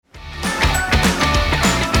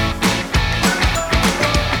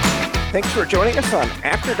Thanks for joining us on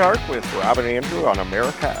After Dark with Rob and Andrew on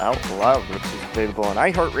America Out Loud, which is available on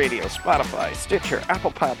iHeartRadio, Spotify, Stitcher,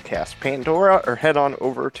 Apple Podcasts, Pandora, or head on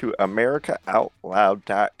over to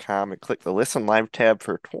americaoutloud.com and click the Listen Live tab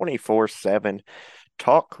for 24/7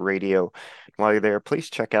 talk radio. While you're there, please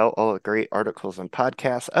check out all the great articles and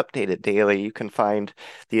podcasts updated daily. You can find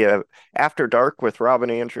the After Dark with Rob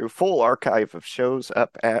and Andrew full archive of shows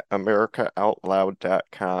up at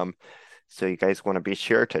americaoutloud.com. So you guys want to be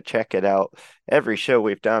sure to check it out. Every show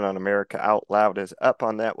we've done on America Out Loud is up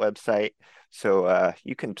on that website. So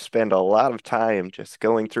you can spend a lot of time just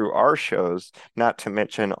going through our shows, not to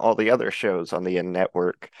mention all the other shows on the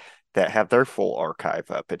network that have their full archive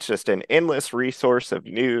up. It's just an endless resource of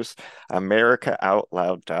news,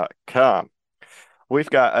 americaoutloud.com. We've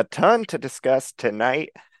got a ton to discuss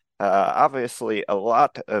tonight. Obviously, a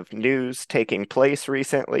lot of news taking place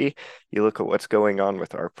recently. You look at what's going on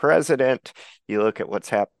with our president. You look at what's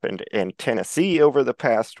happened in Tennessee over the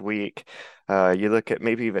past week. You look at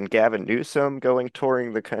maybe even Gavin Newsom going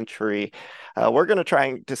touring the country. We're going to try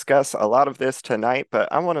and discuss a lot of this tonight, but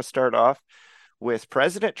I want to start off with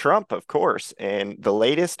President Trump, of course. And the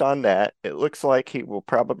latest on that, it looks like he will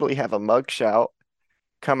probably have a mugshot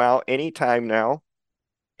come out anytime now.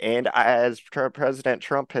 And as President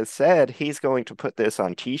Trump has said, he's going to put this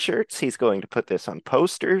on T-shirts. He's going to put this on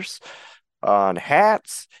posters, on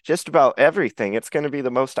hats, just about everything. It's going to be the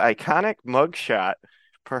most iconic mugshot,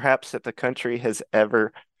 perhaps, that the country has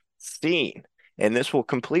ever seen. And this will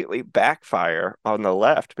completely backfire on the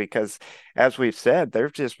left because, as we've said, they're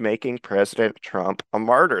just making President Trump a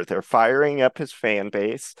martyr. They're firing up his fan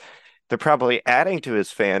base. They're probably adding to his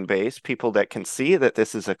fan base people that can see that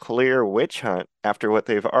this is a clear witch hunt after what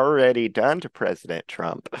they've already done to President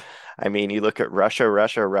Trump. I mean, you look at Russia,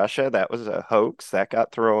 Russia, Russia, that was a hoax that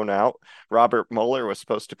got thrown out. Robert Mueller was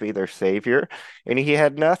supposed to be their savior, and he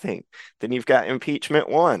had nothing. Then you've got impeachment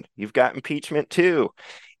one, you've got impeachment two,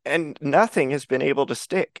 and nothing has been able to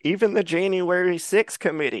stick. Even the January 6th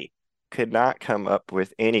committee could not come up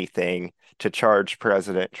with anything to charge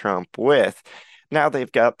President Trump with. Now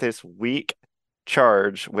they've got this weak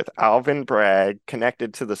charge with Alvin Bragg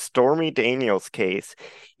connected to the Stormy Daniels case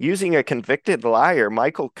using a convicted liar,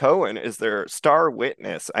 Michael Cohen, as their star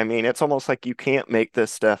witness. I mean, it's almost like you can't make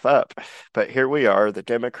this stuff up. But here we are. The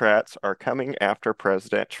Democrats are coming after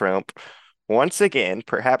President Trump once again,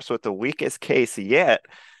 perhaps with the weakest case yet.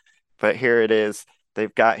 But here it is.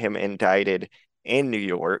 They've got him indicted in New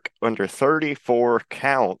York under 34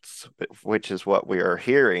 counts, which is what we are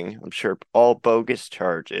hearing. I'm sure all bogus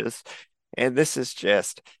charges. And this is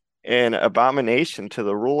just an abomination to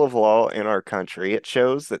the rule of law in our country. It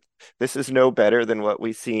shows that this is no better than what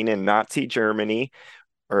we've seen in Nazi Germany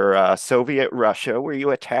or Soviet Russia, where you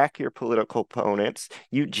attack your political opponents,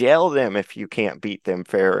 you jail them if you can't beat them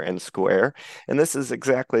fair and square. And this is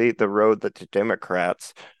exactly the road that the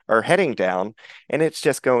Democrats are heading down. And it's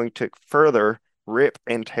just going to further rip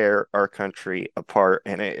and tear our country apart.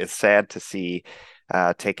 And it is sad to see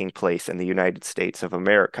taking place in the United States of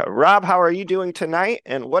America. Rob, how are you doing tonight?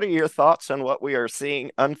 And what are your thoughts on what we are seeing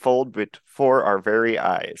unfold before our very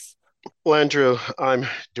eyes? Well, Andrew, I'm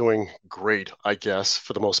doing great, I guess,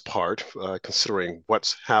 for the most part, considering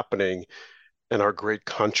what's happening in our great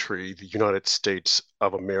country, the United States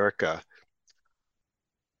of America.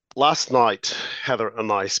 Last night, Heather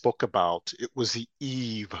and I spoke about it was the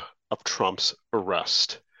eve of Trump's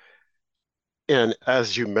arrest. And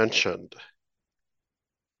as you mentioned,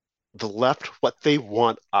 the left, what they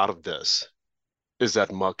want out of this is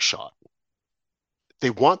that mugshot. They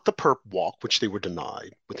want the perp walk, which they were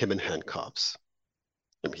denied with him in handcuffs.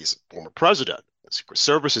 I mean, he's a former president. The Secret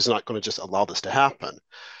Service is not going to just allow this to happen.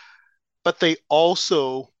 But they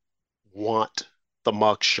also want the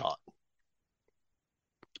mugshot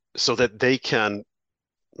so that they can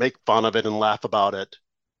make fun of it and laugh about it.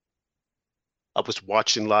 I was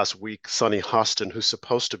watching last week Sunny Hostin, who's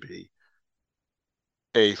supposed to be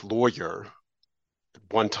a lawyer,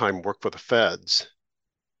 one time worked for the feds,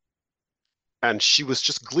 and she was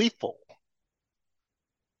just gleeful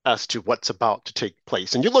as to what's about to take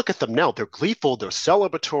place. And you look at them now, they're gleeful, they're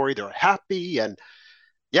celebratory, they're happy, and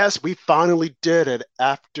yes, we finally did it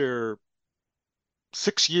after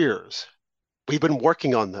 6 years. We've been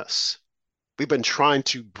working on this. We've been trying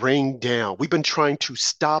to bring down. We've been trying to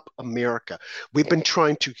stop America. We've been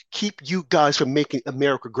trying to keep you guys from making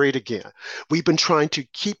America great again. We've been trying to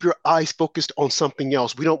keep your eyes focused on something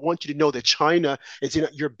else. We don't want you to know that China is in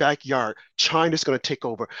your backyard. China's going to take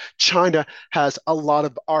over. China has a lot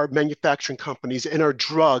of our manufacturing companies and our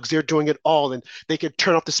drugs. They're doing it all, and they can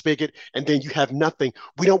turn off the spigot, and then you have nothing.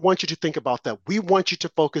 We don't want you to think about that. We want you to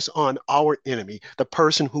focus on our enemy, the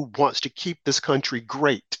person who wants to keep this country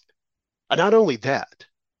great. And not only that,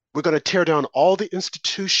 we're going to tear down all the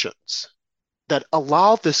institutions that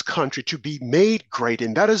allow this country to be made great.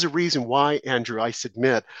 And that is the reason why, Andrew, I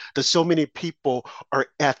submit that so many people are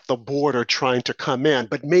at the border trying to come in.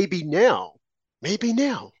 But maybe now,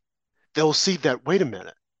 they'll see that, wait a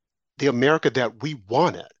minute, the America that we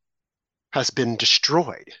wanted has been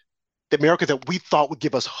destroyed. The America that we thought would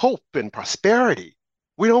give us hope and prosperity.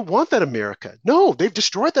 We don't want that America. No, they've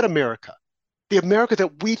destroyed that America. The America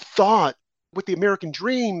that we thought with the American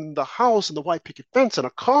dream, the house and the white picket fence and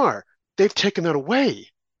a car, they've taken that away.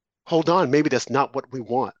 Hold on, maybe that's not what we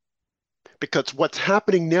want. Because what's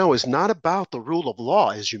happening now is not about the rule of law,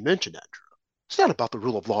 as you mentioned, Andrew. It's not about the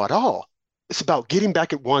rule of law at all. It's about getting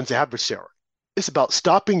back at one's adversary. It's about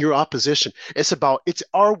stopping your opposition. It's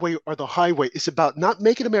our way or the highway. It's about not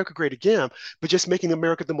making America great again, but just making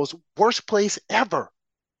America the most worst place ever.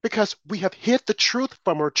 Because we have hid the truth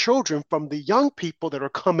from our children, from the young people that are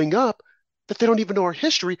coming up, that they don't even know our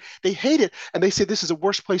history. They hate it and they say this is the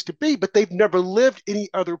worst place to be, but they've never lived any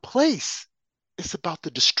other place. It's about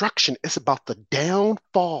the destruction, it's about the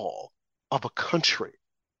downfall of a country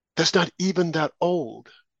that's not even that old.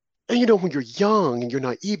 And when you're young and you're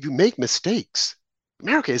naive, you make mistakes.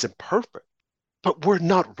 America isn't perfect, but we're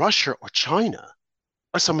not Russia or China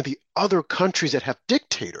or some of the other countries that have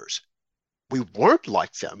dictators. We weren't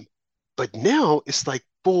like them, but now it's like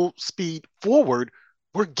full speed forward.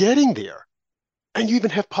 We're getting there. And you even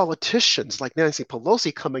have politicians like Nancy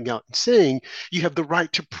Pelosi coming out and saying you have the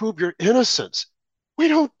right to prove your innocence. We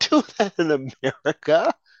don't do that in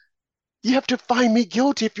America. You have to find me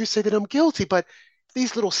guilty if you say that I'm guilty. But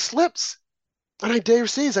these little slips, and I dare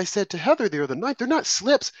say, as I said to Heather the other night, they're not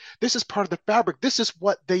slips. This is part of the fabric. This is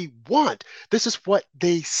what they want. This is what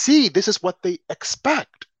they see. This is what they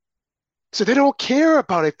expect. So they don't care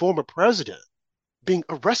about a former president being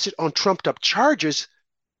arrested on trumped up charges.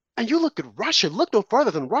 And you look at Russia, look no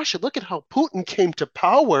further than Russia. Look at how Putin came to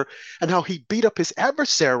power and how he beat up his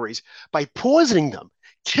adversaries by poisoning them,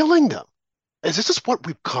 killing them. Is this what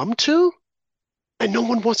we've come to? And no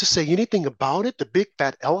one wants to say anything about it. The big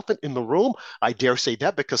fat elephant in the room. I dare say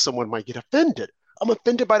that because someone might get offended. I'm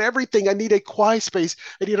offended by everything. I need a quiet space.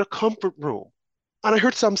 I need a comfort room. And I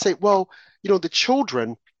heard some say, well, the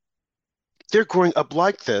children, they're growing up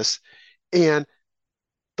like this, and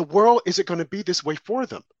the world isn't going to be this way for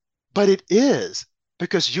them. But it is,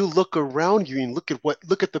 because you look around you and look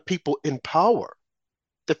at the people in power,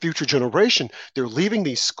 the future generation. They're leaving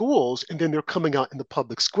these schools and then they're coming out in the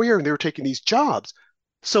public square and they're taking these jobs.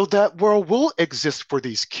 So that world will exist for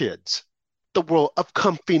these kids. The world of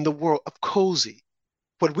comfy and the world of cozy.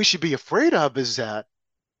 What we should be afraid of is that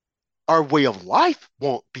our way of life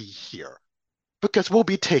won't be here because we'll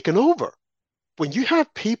be taken over. When you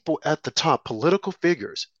have people at the top, political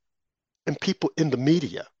figures and people in the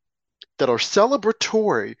media that are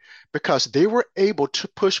celebratory because they were able to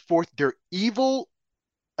push forth their evil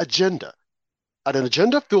agenda, an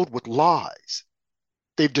agenda filled with lies.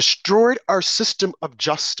 They've destroyed our system of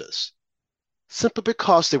justice simply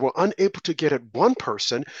because they were unable to get at one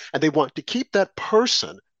person and they want to keep that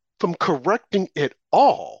person from correcting it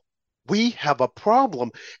all. We have a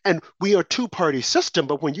problem, and we are a two-party system,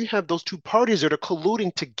 but when you have those two parties that are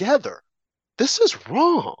colluding together, this is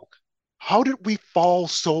wrong. How did we fall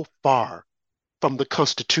so far from the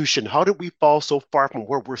Constitution? How did we fall so far from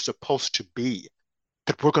where we're supposed to be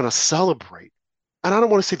that we're going to celebrate? And I don't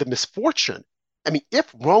want to say the misfortune. I mean,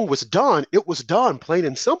 if wrong was done, it was done, plain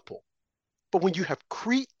and simple. But when you have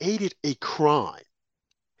created a crime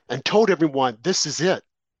and told everyone, this is it,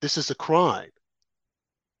 this is a crime,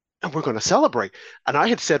 and we're going to celebrate. And I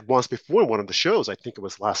had said once before in one of the shows, I think it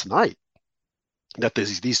was last night, that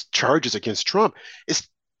these charges against Trump is,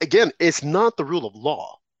 again, it's not the rule of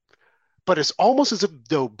law, but it's almost as if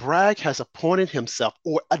though Bragg has appointed himself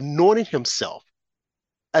or anointed himself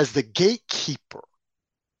as the gatekeeper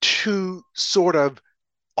to sort of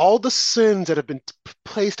all the sins that have been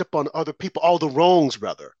placed upon other people, all the wrongs,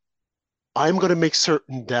 rather. I'm going to make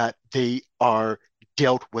certain that they are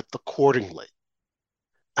dealt with accordingly.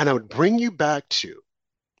 And I would bring you back to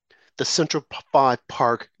the Central Five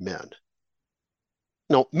Park men.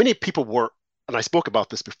 Many people were and I spoke about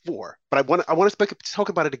this before, but I want to talk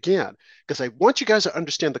about it again because I want you guys to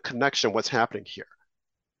understand the connection of what's happening here.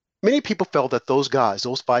 Many people felt that those guys,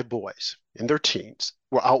 those five boys in their teens,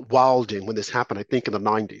 were out wilding when this happened, I think in the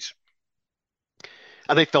 90s.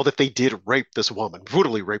 And they felt that they did rape this woman,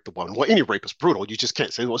 brutally rape the woman. Well, any rape is brutal. You just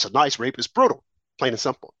can't say, well, it's a nice rape. It's brutal, plain and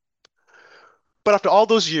simple. But after all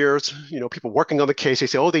those years, people working on the case, they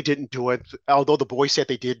say, oh, they didn't do it. Although the boys said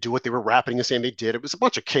they did do it, they were rapping and saying they did. It was a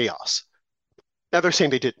bunch of chaos. Now they're saying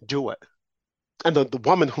they didn't do it. And the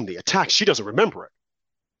woman whom they attacked, she doesn't remember it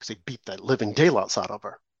because they beat the living daylights out of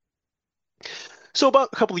her. So about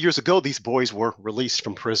a couple of years ago, these boys were released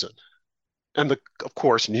from prison. And of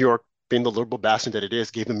course, New York, being the liberal bastion that it is,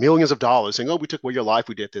 gave them millions of dollars saying, oh, we took away your life,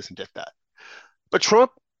 we did this and did that. But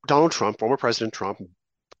Donald Trump, former President Trump,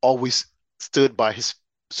 always stood by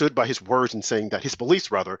his words and saying that his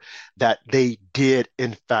beliefs rather, that they did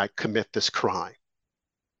in fact commit this crime.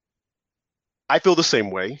 I feel the same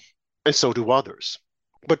way, and so do others.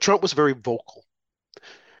 But Trump was very vocal.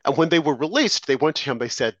 And when they were released, they went to him, they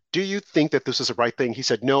said, do you think that this is the right thing? He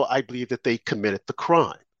said, no, I believe that they committed the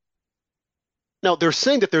crime. Now, they're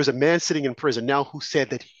saying that there's a man sitting in prison now who said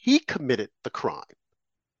that he committed the crime.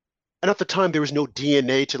 And at the time, there was no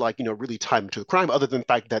DNA to really tie him to the crime, other than the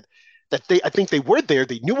fact that I think they were there,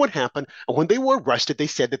 they knew what happened, and when they were arrested, they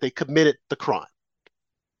said that they committed the crime.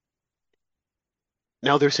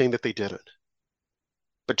 Now they're saying that they didn't,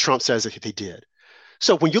 but Trump says that they did.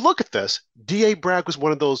 So when you look at this, DA Bragg was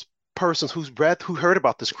one of those persons who heard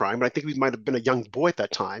about this crime, and I think he might have been a young boy at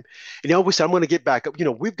that time, and he always said, "I'm going to get back up.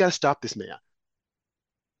 We've got to stop this man."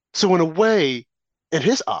 So in a way, in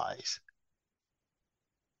his eyes,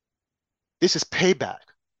 this is payback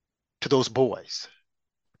to those boys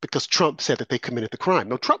because Trump said that they committed the crime.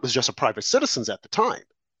 No, Trump was just a private citizen at the time.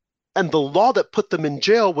 And the law that put them in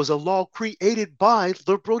jail was a law created by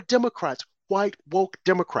liberal Democrats, white woke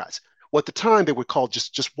Democrats. Well, at the time, they were called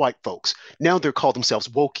just white folks. Now they're called themselves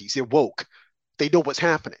wokies. They're woke. They know what's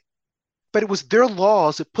happening. But it was their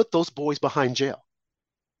laws that put those boys behind jail.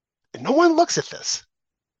 And no one looks at this.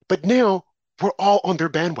 But now we're all on their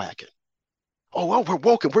bandwagon. Oh, well, we're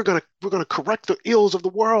woke and we're gonna correct the ills of the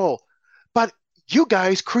world. But you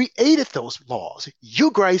guys created those laws.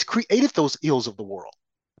 You guys created those ills of the world.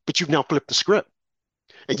 But you've now flipped the script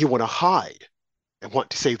and you want to hide and want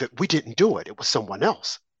to say that we didn't do it. It was someone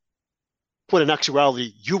else. When in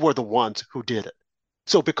actuality, you were the ones who did it.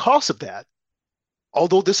 So because of that,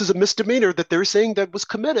 although this is a misdemeanor that they're saying that was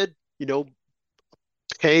committed,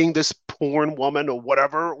 paying this porn woman or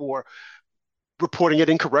whatever, or reporting it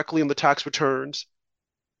incorrectly in the tax returns,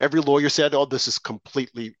 every lawyer said, oh, this is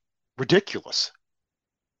completely ridiculous.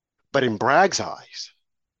 But in Bragg's eyes,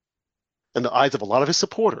 in the eyes of a lot of his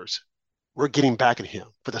supporters, we're getting back at him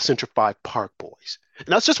for the Central 5 Park boys. And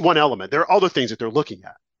that's just one element. There are other things that they're looking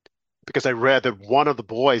at. Because I read that one of the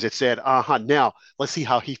boys had said, now let's see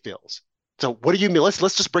how he feels. So what do you mean? Let's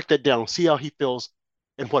just break that down, see how he feels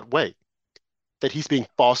in what way? That he's being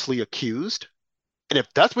falsely accused? And if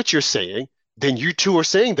that's what you're saying, then you two are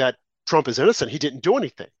saying that Trump is innocent. He didn't do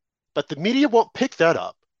anything. But the media won't pick that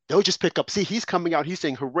up. They'll just pick up, see, he's coming out, he's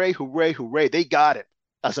saying, hooray, hooray, hooray, they got it.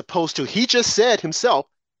 As opposed to, he just said himself,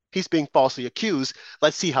 he's being falsely accused.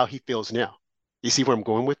 Let's see how he feels now. You see where I'm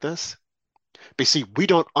going with this? But see, we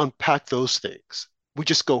don't unpack those things. We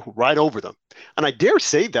just go right over them. And I dare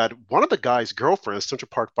say that one of the guy's girlfriends, Central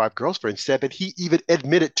Park 5 girlfriend, said that he even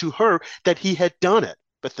admitted to her that he had done it.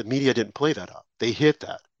 But the media didn't play that up. They hid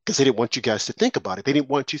that because they didn't want you guys to think about it. They didn't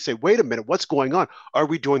want you to say, wait a minute, what's going on? Are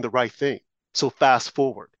we doing the right thing? So fast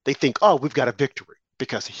forward. They think, oh, we've got a victory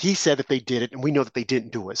because he said that they did it and we know that they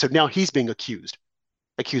didn't do it. So now he's being accused.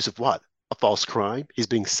 Accused of what? A false crime? He's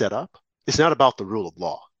being set up? It's not about the rule of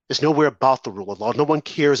law. It's nowhere about the rule of law. No one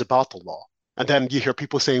cares about the law. And then you hear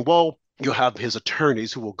people saying, well, you have his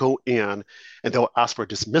attorneys who will go in and they'll ask for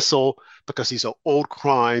dismissal because these are old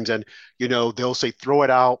crimes. And, they'll say, throw it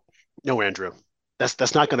out. No, Andrew,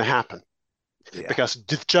 that's not going to happen Yeah. because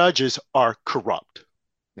the judges are corrupt.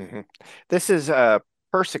 Mhm. This is a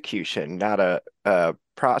persecution, not a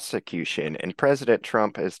prosecution. And President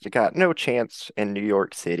Trump has got no chance in New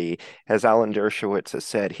York City. As Alan Dershowitz has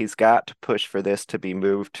said, he's got to push for this to be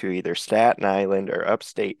moved to either Staten Island or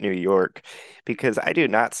upstate New York, because I do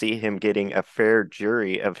not see him getting a fair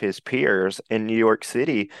jury of his peers in New York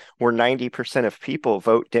City, where 90% of people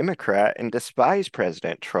vote Democrat and despise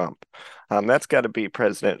President Trump. That's got to be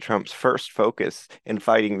President Trump's first focus in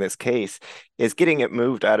fighting this case, is getting it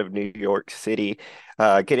moved out of New York City,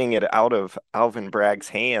 getting it out of Alvin Bragg's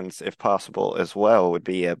hands if possible as well would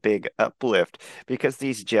be a big uplift because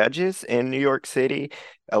these judges in New York City,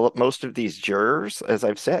 most of these jurors, as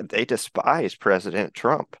I've said, they despise President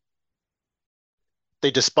Trump.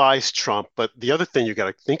 They despise Trump, but the other thing you got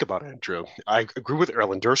to think about, Andrew, I agree with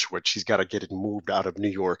Erlen Dershowitz. He's got to get it moved out of New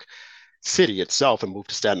York City itself and move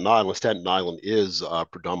to Staten Island. Staten Island is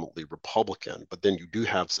predominantly Republican, but then you do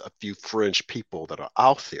have a few fringe people that are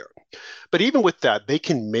out there. But even with that, they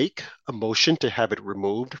can make a motion to have it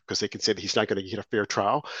removed because they can say that he's not going to get a fair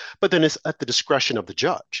trial, but then it's at the discretion of the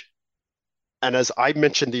judge. And as I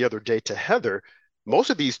mentioned the other day to Heather,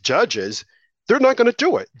 most of these judges, they're not going to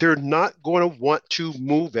do it. They're not going to want to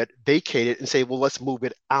move it, vacate it, and say, well, let's move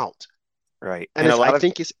it out. Right. And I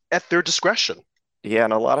think it's at their discretion. Yeah,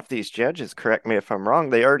 and a lot of these judges, correct me if I'm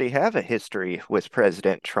wrong, they already have a history with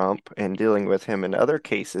President Trump and dealing with him in other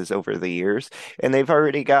cases over the years, and they've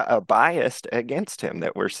already got a bias against him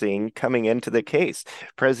that we're seeing coming into the case.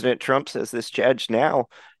 President Trump says this judge now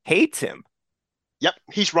hates him. Yep,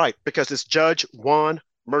 he's right, because it's Judge Juan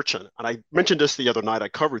Merchan. And I mentioned this the other night, I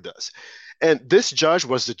covered this. And this judge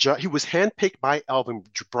was the judge, he was handpicked by Alvin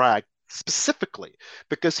Bragg specifically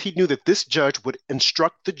because he knew that this judge would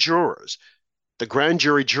instruct the jurors, the grand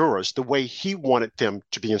jury jurors, the way he wanted them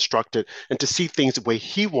to be instructed and to see things the way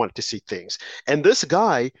he wanted to see things. And this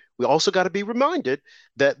guy, we also got to be reminded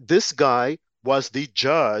that this guy was the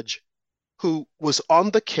judge who was on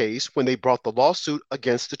the case when they brought the lawsuit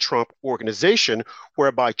against the Trump organization,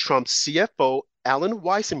 whereby Trump's CFO, Alan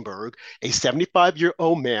Weissenberg, a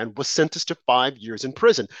 75-year-old man, was sentenced to 5 years in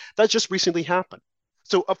prison. That just recently happened.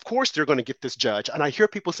 So of course they're going to get this judge. And I hear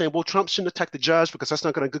people saying, well, Trump shouldn't attack the judge because that's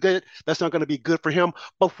not going to be good. That's not going to be good for him.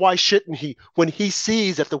 But why shouldn't he when he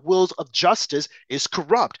sees that the wheels of justice is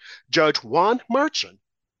corrupt? Judge Juan Merchan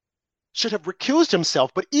should have recused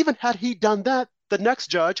himself. But even had he done that, the next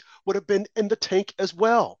judge would have been in the tank as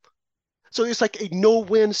well. So it's like a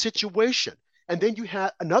no-win situation. And then you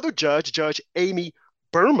had another judge, Judge Amy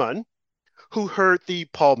Berman, who heard the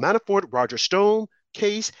Paul Manafort, Roger Stone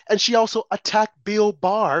case, and she also attacked Bill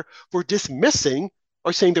Barr for dismissing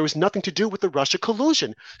or saying there was nothing to do with the Russia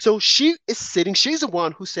collusion. So she is sitting, she's the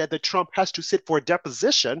one who said that Trump has to sit for a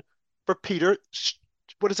deposition for Peter,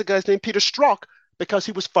 what is the guy's name? Peter Strzok, because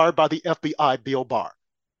he was fired by the FBI, Bill Barr.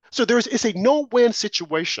 So it's a no-win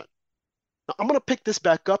situation. Now, I'm going to pick this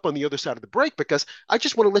back up on the other side of the break because I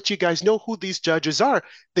just want to let you guys know who these judges are.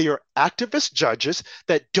 They are activist judges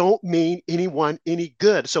that don't mean anyone any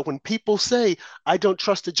good. So when people say, I don't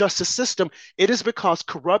trust the justice system, it is because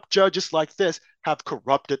corrupt judges like this have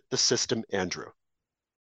corrupted the system, Andrew.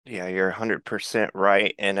 Yeah, you're 100%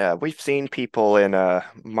 right. And we've seen people in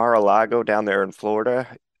Mar-a-Lago down there in Florida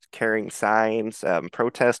carrying signs,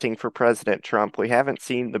 protesting for President Trump. We haven't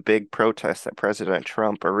seen the big protests that President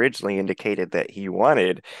Trump originally indicated that he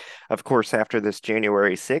wanted. Of course, after this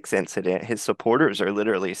January 6th incident, his supporters are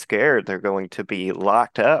literally scared they're going to be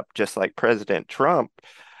locked up, just like President Trump,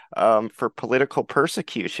 for political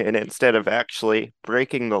persecution instead of actually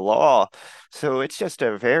breaking the law. So it's just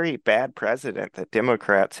a very bad precedent that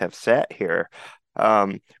Democrats have set here.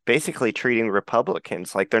 Basically treating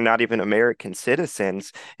Republicans like they're not even American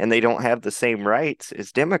citizens and they don't have the same rights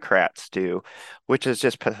as Democrats do, which is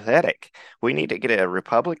just pathetic. We need to get a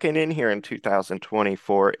Republican in here in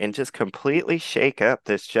 2024 and just completely shake up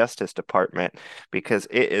this Justice Department because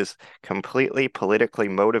it is completely politically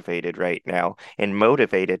motivated right now and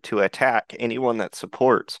motivated to attack anyone that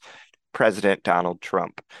supports President Donald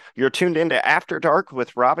Trump. You're tuned into After Dark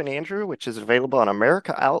with Rob and Andrew, which is available on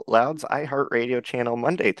America Out Loud's iHeartRadio channel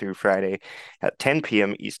Monday through Friday at 10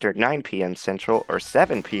 p.m. Eastern, 9 p.m. Central, or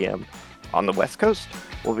 7 p.m. on the West Coast.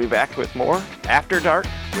 We'll be back with more After Dark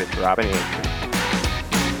with Rob and Andrew.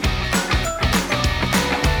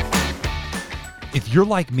 If you're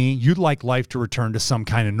like me, you'd like life to return to some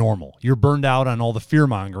kind of normal. You're burned out on all the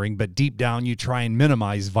fear-mongering, but deep down you try and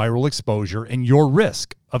minimize viral exposure and your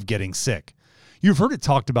risk of getting sick. You've heard it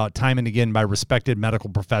talked about time and again by respected medical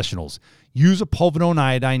professionals. Use a povidone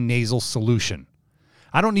iodine nasal solution.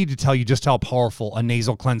 I don't need to tell you just how powerful a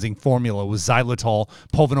nasal cleansing formula with xylitol,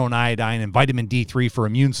 povidone iodine, and vitamin D3 for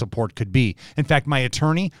immune support could be. In fact, my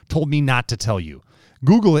attorney told me not to tell you.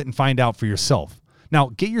 Google it and find out for yourself.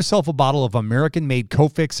 Now, get yourself a bottle of American-made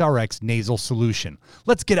Cofix RX nasal solution.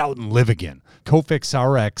 Let's get out and live again.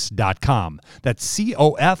 CofixRx.com. That's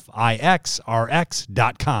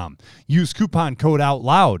COFIXRX.com. Use coupon code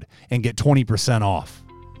OUTLOUD and get 20% off.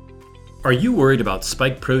 Are you worried about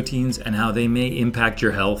spike proteins and how they may impact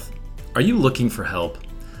your health? Are you looking for help?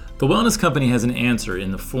 The Wellness Company has an answer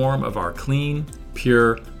in the form of our clean,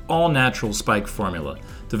 pure, all-natural spike formula,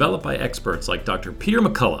 developed by experts like Dr. Peter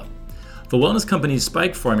McCullough. The Wellness Company's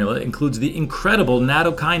Spike formula includes the incredible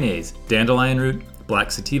nattokinase, dandelion root, black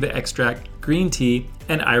sativa extract, green tea,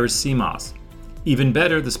 and Iris sea moss. Even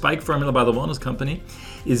better, the Spike formula by the Wellness Company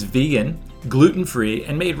is vegan, gluten-free,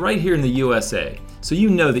 and made right here in the USA, so you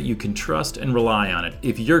know that you can trust and rely on it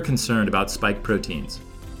if you're concerned about spike proteins.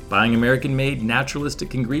 Buying American-made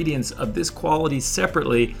naturalistic ingredients of this quality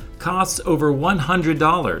separately costs over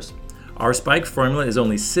 $100. Our Spike formula is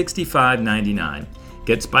only $65.99.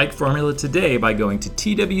 Get Spike formula today by going to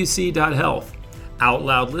twc.health. Out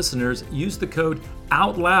Loud listeners use the code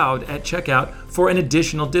OUTLOUD at checkout for an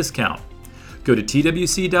additional discount. Go to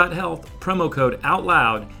twc.health, promo code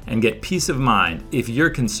OUTLOUD, and get peace of mind if you're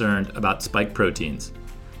concerned about spike proteins.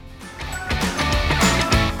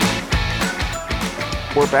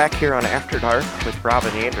 We're back here on After Dark with Rob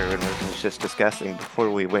and Andrew, and we was just discussing before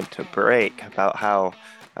we went to break about how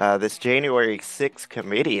this January 6th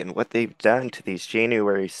committee and what they've done to these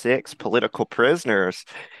January 6th political prisoners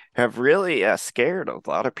have really scared a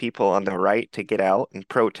lot of people on the right to get out and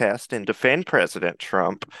protest and defend President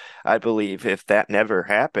Trump. I believe if that never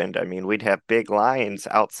happened, I mean, we'd have big lines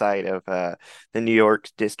outside of the New York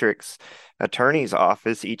District's attorney's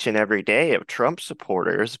office each and every day of Trump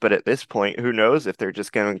supporters. But at this point, who knows if they're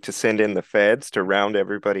just going to send in the feds to round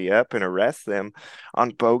everybody up and arrest them on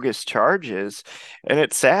bogus charges. And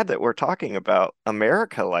it's sad that we're talking about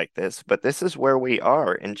America like this, but this is where we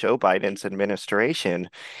are in Joe Biden's administration.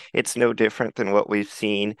 It's no different than what we've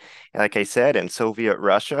seen, like I said, in Soviet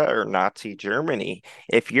Russia or Nazi Germany.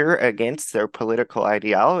 If you're against their political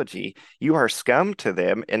ideology, you are scum to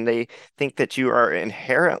them, and they think that you are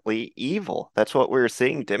inherently evil. That's what we're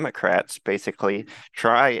seeing Democrats basically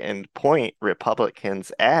try and point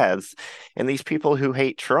Republicans as. And these people who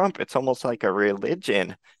hate Trump, it's almost like a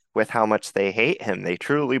religion with how much they hate him. They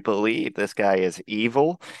truly believe this guy is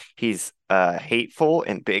evil. He's hateful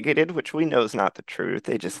and bigoted, which we know is not the truth.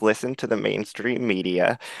 They just listen to the mainstream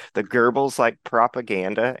media, the Goebbels like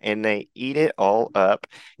propaganda, and they eat it all up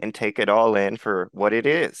and take it all in for what it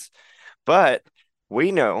is. But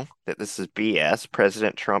we know that this is BS.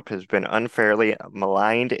 President Trump has been unfairly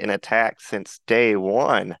maligned and attacked since day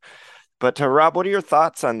one. But Rob, what are your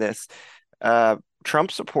thoughts on this?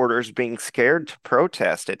 Trump supporters being scared to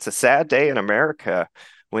protest. It's a sad day in America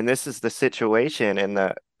when this is the situation and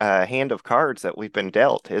the hand of cards that we've been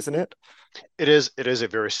dealt, isn't it? It is a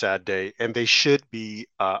very sad day, and they should be,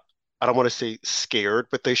 I don't want to say scared,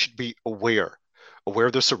 but they should be aware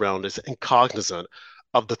of their surroundings and cognizant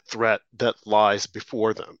of the threat that lies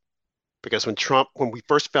before them. Because when we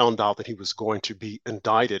first found out that he was going to be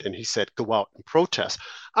indicted and he said, go out and protest,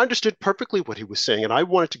 I understood perfectly what he was saying, and I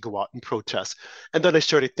wanted to go out and protest. And then I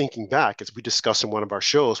started thinking back, as we discussed in one of our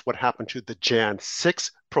shows, what happened to the Jan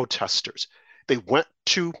 6 protesters. They went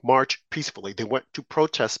to march peacefully. They went to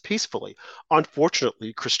protest peacefully.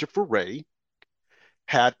 Unfortunately, Christopher Wray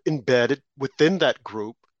had embedded within that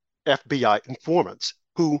group FBI informants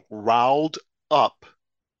who riled up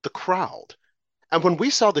the crowd. And when we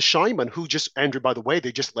saw the shaman who just, Andrew, by the way,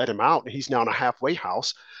 they just let him out and he's now in a halfway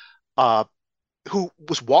house, who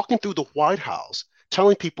was walking through the White House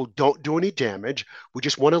telling people, don't do any damage. We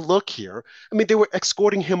just want to look here. I mean, they were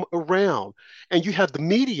escorting him around. And you have the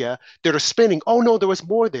media that are spinning, oh, no, there was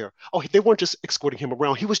more there. Oh, they weren't just escorting him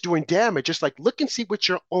around. He was doing damage. It's like, look and see with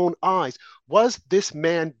your own eyes. Was this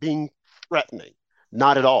man being threatening?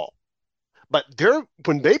 Not at all. But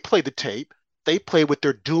when they play the tape, they play with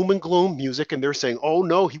their doom and gloom music and they're saying, oh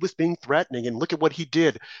no, he was being threatening and look at what he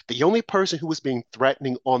did. The only person who was being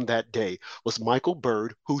threatening on that day was Michael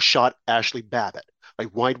Byrd, who shot Ashley Babbitt, a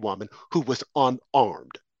white woman who was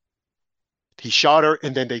unarmed. He shot her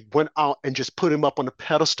and then they went out and just put him up on a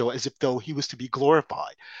pedestal as if though he was to be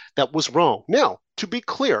glorified. That was wrong. Now, to be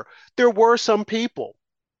clear, there were some people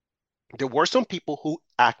who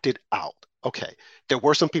acted out. Okay, there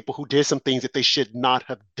were some people who did some things that they should not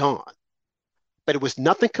have done. But it was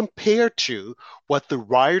nothing compared to what the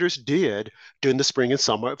rioters did during the spring and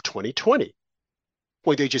summer of 2020,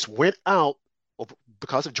 when they just went out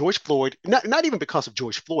because of George Floyd, not even because of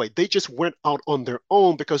George Floyd, they just went out on their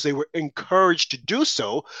own because they were encouraged to do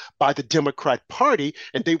so by the Democrat Party,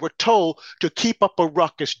 and they were told to keep up a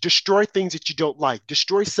ruckus, destroy things that you don't like,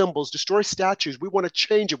 destroy symbols, destroy statues. We want to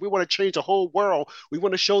change it. We want to change the whole world. We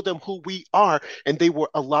want to show them who we are, and they were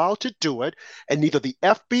allowed to do it, and neither the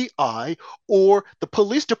FBI or the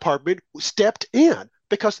police department stepped in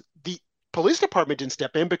because the police department didn't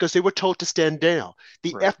step in because they were told to stand down.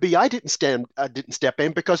 The Right. FBI didn't step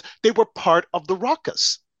in because they were part of the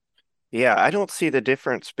ruckus. Yeah, I don't see the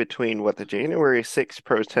difference between what the January 6th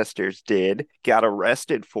protesters did, got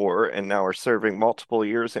arrested for, and now are serving multiple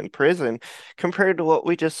years in prison, compared to what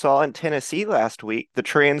we just saw in Tennessee last week, the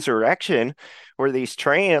transurrection, where these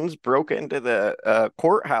trans broke into the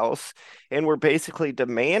courthouse and were basically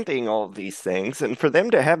demanding all of these things. And for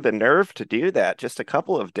them to have the nerve to do that just a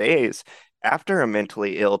couple of days after a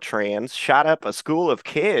mentally ill trans shot up a school of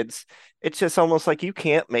kids, it's just almost like you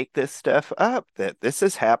can't make this stuff up, that this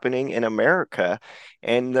is happening in America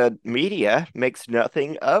and the media makes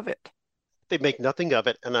nothing of it. They make nothing of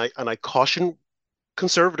it, and I caution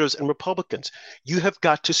conservatives and Republicans, you have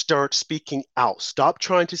got to start speaking out. Stop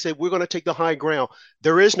trying to say we're going to take the high ground.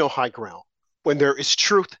 There is no high ground when there is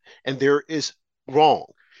truth and there is wrong.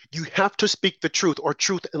 You have to speak the truth, or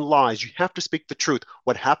truth and lies. You have to speak the truth.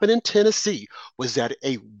 What happened in Tennessee was that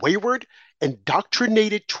a wayward,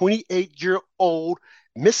 indoctrinated 28-year-old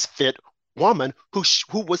misfit woman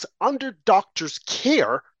who was under doctor's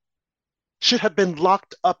care should have been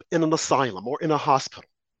locked up in an asylum or in a hospital.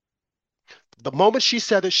 The moment she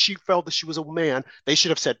said that she felt that she was a man, they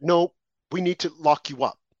should have said, no, we need to lock you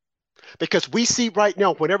up. Because we see right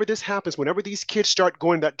now, whenever this happens, whenever these kids start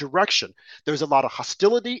going that direction, there's a lot of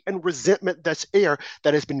hostility and resentment that's there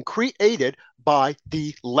that has been created by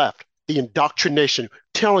the left, the indoctrination,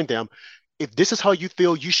 telling them, if this is how you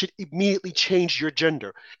feel, you should immediately change your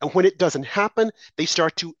gender. And when it doesn't happen, they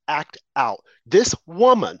start to act out. This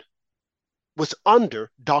woman was under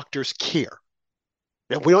doctor's care.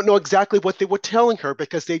 And we don't know exactly what they were telling her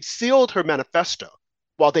because they sealed her manifesto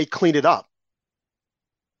while they cleaned it up.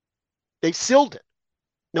 They sealed it.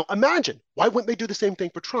 Now imagine, why wouldn't they do the same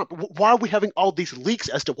thing for Trump? Why are we having all these leaks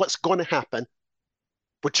as to what's going to happen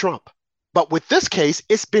with Trump? But with this case,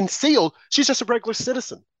 it's been sealed. She's just a regular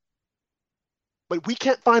citizen. But we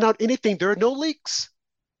can't find out anything. There are no leaks.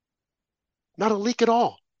 Not a leak at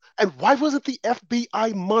all. And why wasn't the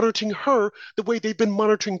FBI monitoring her the way they've been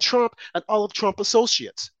monitoring Trump and all of Trump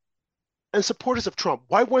associates and supporters of Trump?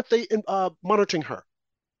 Why weren't they monitoring her?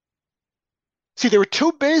 See, they were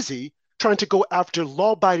too busy trying to go after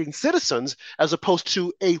law-abiding citizens as opposed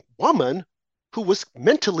to a woman who was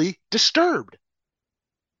mentally disturbed.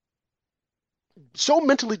 So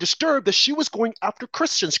mentally disturbed that she was going after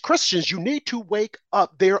Christians. Christians, you need to wake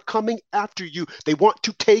up. They're coming after you. They want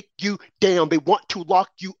to take you down. They want to lock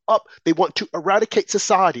you up. They want to eradicate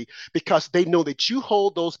society because they know that you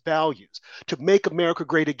hold those values to make America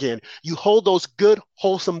great again. You hold those good,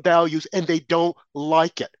 wholesome values, and they don't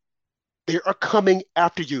like it. They are coming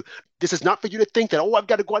after you. This is not for you to think that, oh, I've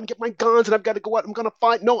got to go out and get my guns and I've got to go out, I'm going to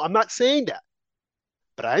fight. No, I'm not saying that.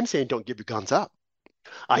 But I am saying don't give your guns up.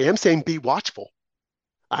 I am saying be watchful.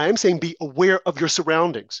 I am saying be aware of your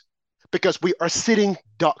surroundings because we are sitting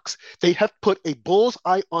ducks. They have put a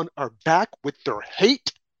bullseye on our back with their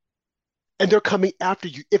hate and they're coming after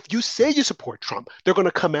you. If you say you support Trump, they're going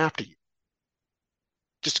to come after you.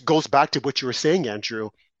 Just goes back to what you were saying, Andrew,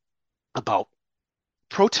 about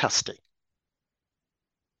protesting.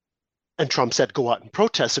 And Trump said, go out and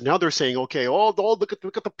protest. And now they're saying, okay, look at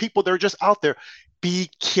the people. They're just out there.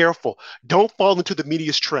 Be careful. Don't fall into the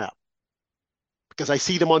media's trap. Because I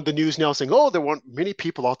see them on the news now saying, oh, there weren't many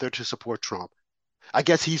people out there to support Trump. I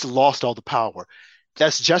guess he's lost all the power.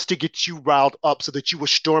 That's just to get you riled up so that you will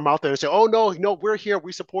storm out there and say, oh, no, we're here.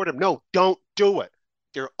 We support him. No, don't do it.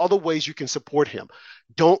 There are other ways you can support him.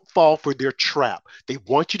 Don't fall for their trap. They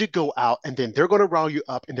want you to go out and then they're going to rile you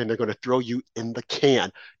up and then they're going to throw you in the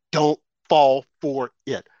can. Don't fall for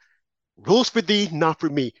it. Rules for thee, not for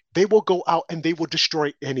me. They will go out and they will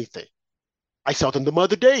destroy anything. I saw them the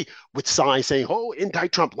other day with signs saying, oh,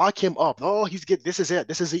 indict Trump, lock him up. Oh, this is it.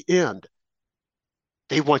 This is the end.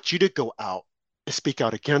 They want you to go out and speak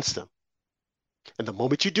out against them. And the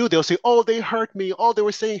moment you do, they'll say, oh, they hurt me. Oh, they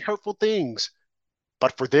were saying hurtful things.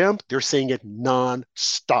 But for them, they're saying it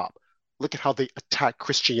nonstop. Look at how they attack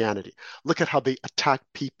Christianity. Look at how they attack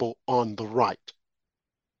people on the right.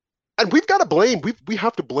 And we've got to blame, we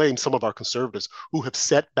have to blame some of our conservatives who have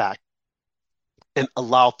set back and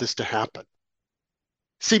allowed this to happen,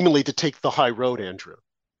 seemingly to take the high road, Andrew.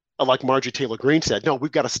 Like Marjorie Taylor Greene said, no,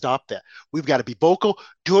 we've got to stop that. We've got to be vocal,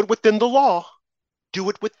 do it within the law,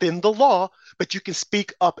 but you can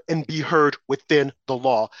speak up and be heard within the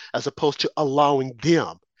law as opposed to allowing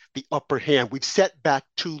them the upper hand. We've set back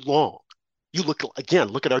too long. You look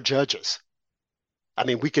at our judges. I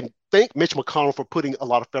mean, we can thank Mitch McConnell for putting a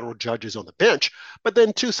lot of federal judges on the bench, but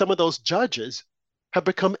then too, some of those judges have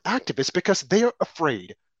become activists because they are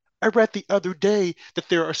afraid. I read the other day that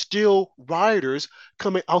there are still rioters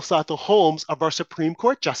coming outside the homes of our Supreme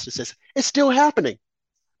Court justices. It's still happening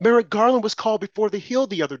Merrick Garland was called before the Hill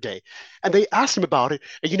the other day, and they asked him about it.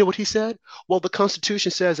 And you know what he said? Well, the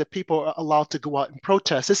Constitution says that people are allowed to go out and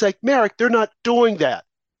protest. It's like, Merrick, they're not doing that.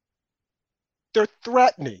 They're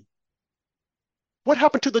threatening. What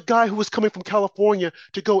happened to the guy who was coming from California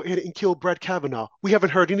to go in and kill Brett Kavanaugh? We haven't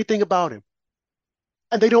heard anything about him.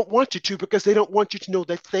 And they don't want you to because they don't want you to know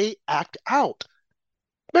that they act out.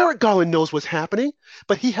 Merrick Garland knows what's happening,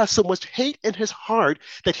 but he has so much hate in his heart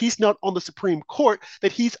that he's not on the Supreme Court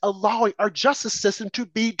that he's allowing our justice system to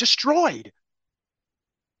be destroyed.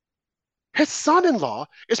 His son-in-law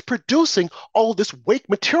is producing all this wake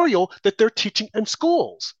material that they're teaching in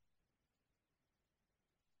schools.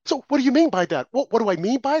 So what do you mean by that? What do I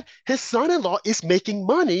mean by it? His son-in-law is making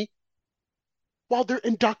money while they're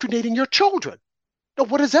indoctrinating your children. Now,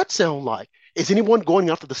 what does that sound like? Is anyone going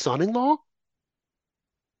after the son-in-law?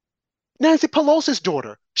 Nancy Pelosi's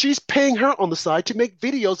daughter. She's paying her on the side to make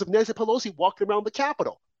videos of Nancy Pelosi walking around the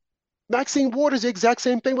Capitol. Maxine Ward is the exact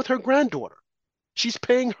same thing with her granddaughter. She's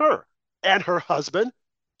paying her. And her husband,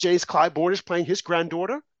 James Clyburn, is playing his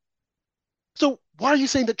granddaughter. So why are you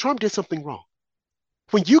saying that Trump did something wrong?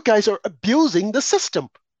 When you guys are abusing the system.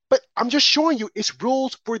 But I'm just showing you it's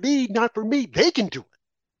rules for thee, not for me. They can do it.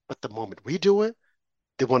 But the moment we do it,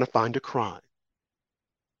 they want to find a crime.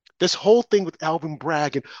 This whole thing with Alvin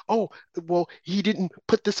Bragg and, oh, well, he didn't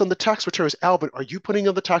put this on the tax returns. Alvin, are you putting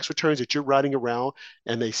on the tax returns that you're riding around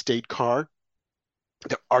in a state car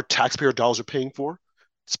that our taxpayer dollars are paying for?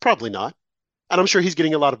 It's probably not. And I'm sure he's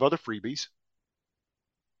getting a lot of other freebies.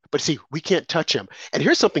 But see, we can't touch him. And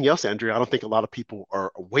here's something else, Andrea, I don't think a lot of people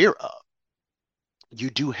are aware of.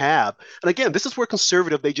 You do have, and again, this is where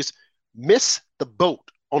conservative, they just miss the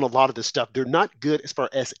boat on a lot of this stuff. They're not good as far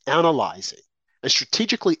as analyzing and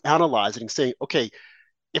strategically analyzing and saying, okay,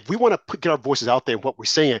 if we want to get our voices out there and what we're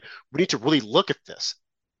saying, we need to really look at this.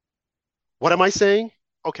 What am I saying?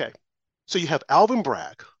 Okay, so you have Alvin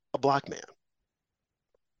Bragg, a black man,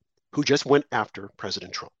 who just went after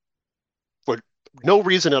President Trump for no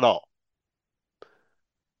reason at all.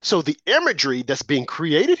 So the imagery that's being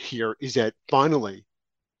created here is that finally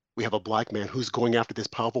we have a black man who's going after this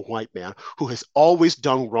powerful white man who has always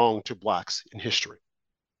done wrong to blacks in history.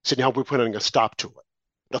 So now we're putting a stop to it.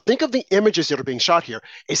 Now think of the images that are being shot here.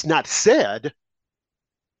 It's not said,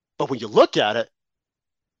 but when you look at it,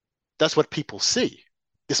 that's what people see.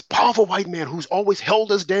 This powerful white man who's always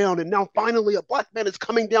held us down, and now finally a black man is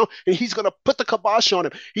coming down and he's going to put the kibosh on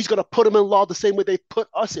him. He's going to put him in law the same way they put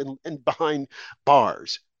us in behind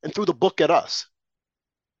bars and threw the book at us.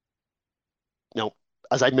 Now,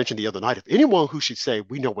 as I mentioned the other night, if anyone who should say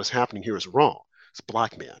we know what's happening here is wrong, it's a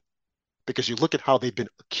black man. Because you look at how they've been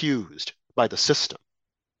accused by the system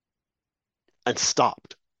and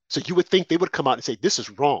stopped. So you would think they would come out and say, this is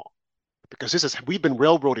wrong. Because we've been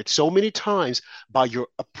railroaded so many times by your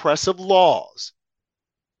oppressive laws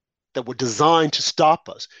that were designed to stop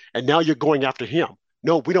us. And now you're going after him.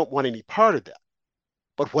 No, we don't want any part of that.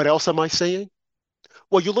 But what else am I saying?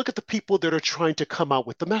 Well, you look at the people that are trying to come out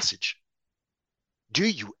with the message. Do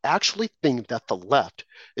you actually think that the left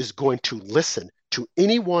is going to listen to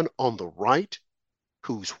anyone on the right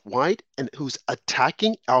who's white and who's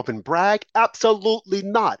attacking Alvin Bragg? Absolutely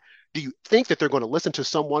not. Do you think that they're going to listen to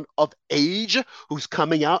someone of age who's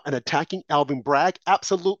coming out and attacking Alvin Bragg?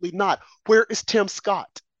 Absolutely not. Where is Tim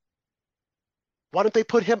Scott? Why don't they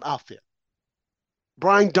put him out there?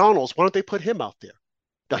 Brian Donalds, why don't they put him out there?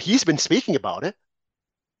 Now, he's been speaking about it.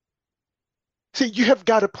 See, you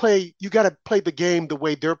got to play the game the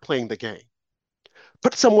way they're playing the game.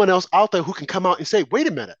 Put someone else out there who can come out and say, wait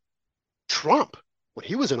a minute, Trump, when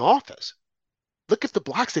he was in office, look at the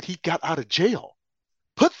blacks that he got out of jail.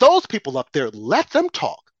 Put those people up there, let them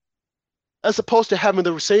talk, as opposed to having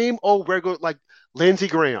the same old regular, like Lindsey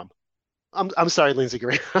Graham. I'm sorry, Lindsey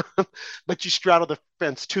Graham, but you straddle the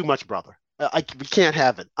fence too much, brother. We can't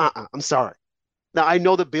have it. I'm sorry. Now, I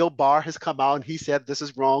know that Bill Barr has come out and he said this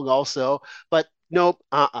is wrong also, but no,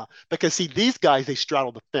 because see, these guys, they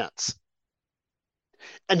straddle the fence.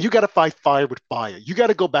 And you got to fight fire with fire. You got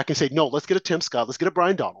to go back and say, no, let's get a Tim Scott. Let's get a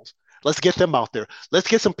Brian Donalds. Let's get them out there. Let's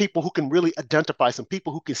get some people who can really identify, some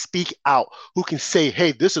people who can speak out, who can say,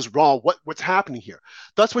 hey, this is wrong. What's happening here?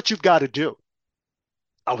 That's what you've got to do.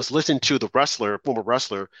 I was listening to the former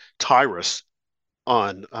wrestler, Tyrus,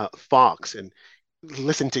 on Fox, and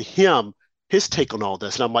listening to his take on all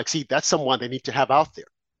this. And I'm like, see, that's someone they need to have out there.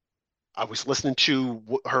 I was listening to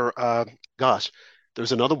her,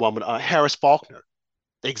 there's another woman, Harris Faulkner,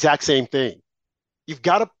 the exact same thing. You've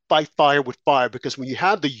got to fight fire with fire, because when you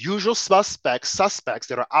have the usual suspects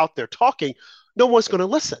that are out there talking, no one's going to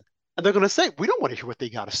listen. And they're going to say, we don't want to hear what they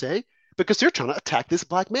got to say, because they're trying to attack this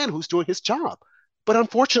black man who's doing his job. But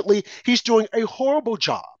unfortunately, he's doing a horrible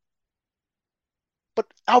job. But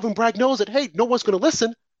Alvin Bragg knows that, hey, no one's going to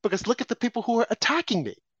listen because look at the people who are attacking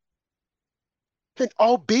me. And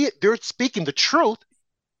albeit they're speaking the truth,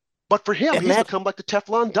 but for him, he's become like the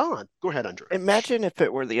Teflon Don. Go ahead, Andrew. Imagine if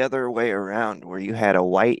it were the other way around, where you had a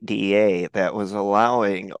white DA that was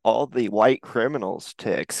allowing all the white criminals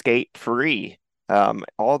to escape free.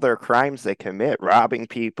 All their crimes they commit, robbing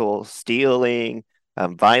people, stealing,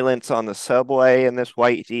 violence on the subway, and this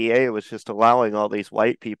white DA was just allowing all these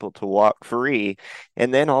white people to walk free.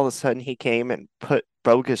 And then all of a sudden he came and put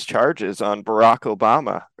bogus charges on Barack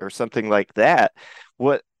Obama or something like that.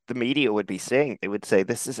 What the media would be saying, they would say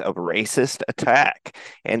this is a racist attack.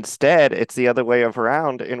 Instead, it's the other way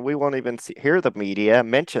around, and we won't even hear the media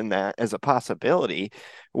mention that as a possibility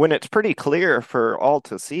when it's pretty clear for all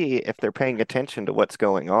to see if they're paying attention to what's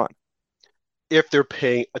going on. If they're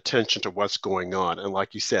paying attention to what's going on. And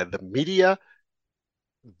like you said, the media,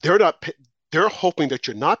 they're hoping that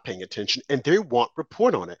you're not paying attention and they won't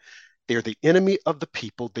report on it. They're the enemy of the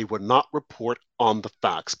people. They would not report on the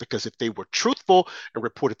facts because if they were truthful and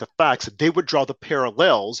reported the facts, they would draw the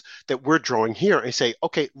parallels that we're drawing here and say,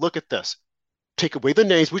 okay, look at this. Take away the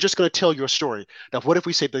names. We're just going to tell your story. Now, what if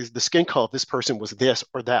we say the skin color of this person was this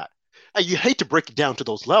or that? And you hate to break it down to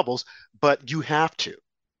those levels, but you have to.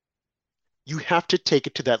 You have to take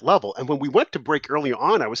it to that level. And when we went to break earlier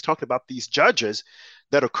on, I was talking about these judges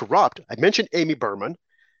that are corrupt. I mentioned Amy Berman,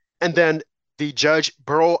 and then the judge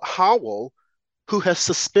Beryl Howell, who has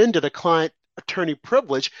suspended a client attorney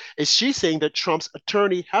privilege, is she saying that Trump's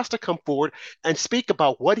attorney has to come forward and speak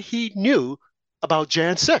about what he knew about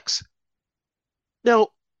Jan 6. Now,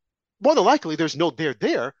 more than likely, there's no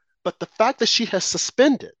there, but the fact that she has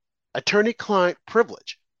suspended attorney-client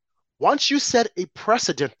privilege, once you set a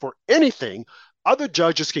precedent for anything, other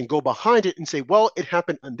judges can go behind it and say, well, it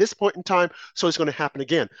happened at this point in time, so it's going to happen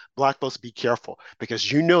again. Black folks, be careful,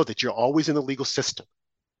 because you know that you're always in the legal system.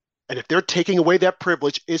 And if they're taking away that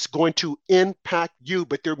privilege, it's going to impact you,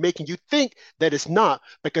 but they're making you think that it's not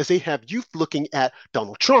because they have you looking at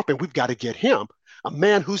Donald Trump, and we've got to get him, a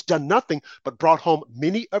man who's done nothing but brought home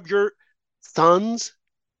many of your sons,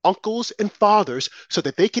 uncles, and fathers so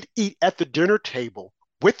that they could eat at the dinner table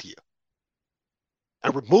with you.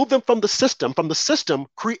 And remove them from the system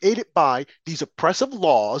created by these oppressive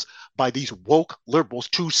laws, by these woke liberals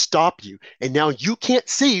to stop you. And now you can't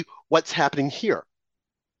see what's happening here.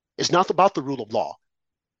 It's not about the rule of law.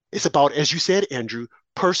 It's about, as you said, Andrew,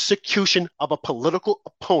 persecution of a political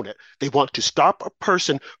opponent. They want to stop a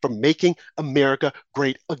person from making America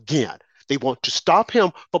great again. They want to stop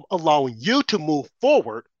him from allowing you to move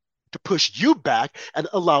forward, to push you back and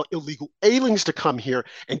allow illegal aliens to come here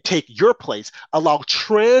and take your place, allow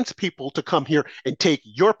trans people to come here and take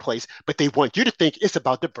your place, but they want you to think it's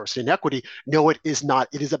about diversity and equity. No, it is not.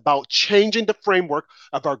 It is about changing the framework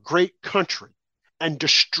of our great country and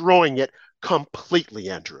destroying it completely,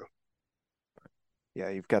 Andrew. Yeah,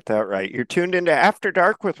 you've got that right. You're tuned into After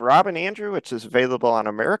Dark with Rob and Andrew, which is available on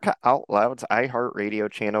America Out Loud's iHeartRadio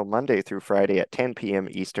channel Monday through Friday at 10 p.m.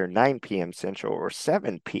 Eastern, 9 p.m. Central, or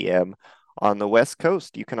 7 p.m. on the West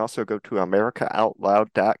Coast. You can also go to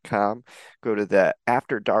AmericaOutloud.com, go to the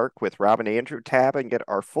After Dark with Rob and Andrew tab, and get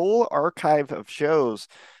our full archive of shows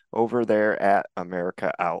over there at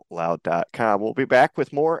AmericaOutloud.com. We'll be back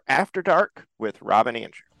with more After Dark with Rob and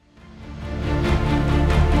Andrew.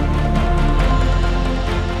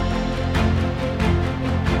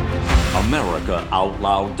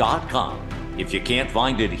 AmericaOutloud.com. If you can't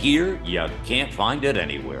find it here, you can't find it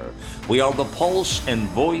anywhere. We are the pulse and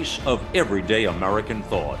voice of everyday American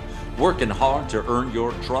thought, working hard to earn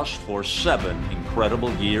your trust for 7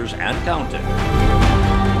 incredible years and counting.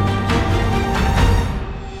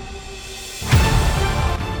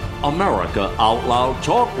 America Out Loud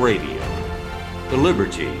Talk Radio.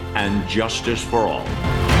 Liberty and justice for all.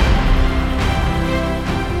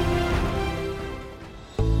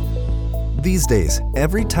 These days,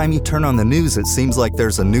 every time you turn on the news, it seems like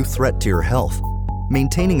there's a new threat to your health.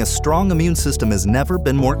 Maintaining a strong immune system has never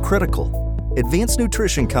been more critical. Advanced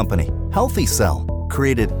nutrition company, Healthy Cell,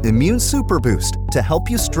 created Immune Super Boost to help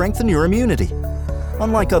you strengthen your immunity.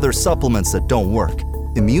 Unlike other supplements that don't work,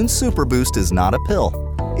 Immune Super Boost is not a pill.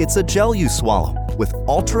 It's a gel you swallow with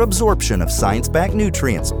ultra absorption of science-backed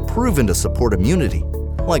nutrients proven to support immunity,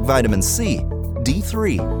 like vitamin C,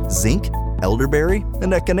 D3, zinc, elderberry,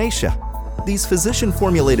 and echinacea. These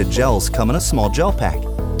physician-formulated gels come in a small gel pack.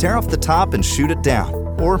 Tear off the top and shoot it down,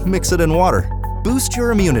 or mix it in water. Boost your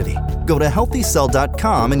immunity. Go to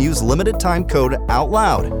healthycell.com and use limited time code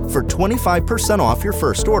OUTLOUD for 25% off your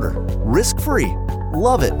first order. Risk-free.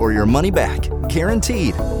 Love it or your money back.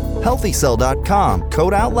 Guaranteed. HealthyCell.com,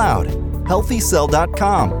 code out loud.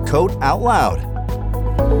 HealthyCell.com, code out loud.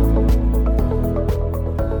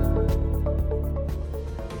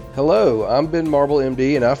 Hello, I'm Ben Marble,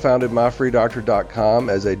 MD, and I founded MyFreeDoctor.com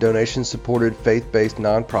as a donation-supported, faith-based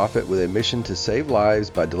nonprofit with a mission to save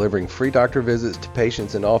lives by delivering free doctor visits to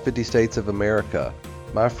patients in all 50 states of America.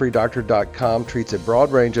 MyFreeDoctor.com treats a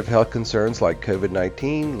broad range of health concerns like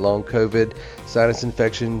COVID-19, long COVID, sinus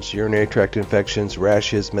infections, urinary tract infections,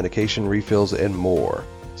 rashes, medication refills, and more.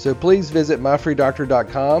 So please visit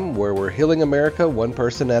MyFreeDoctor.com, where we're healing America one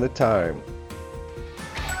person at a time.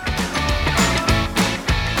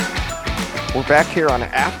 We're back here on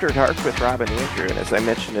After Dark with Rob and Andrew, and as I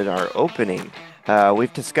mentioned in our opening,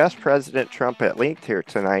 we've discussed President Trump at length here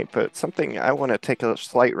tonight, but something I want to take a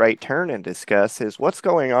slight right turn and discuss is what's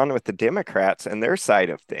going on with the Democrats and their side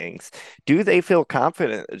of things. Do they feel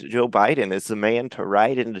confident that Joe Biden is the man to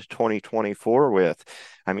ride into 2024 with?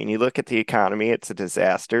 I mean, you look at the economy, it's a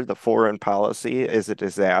disaster. The foreign policy is a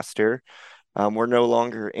disaster. We're no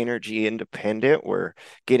longer energy independent. We're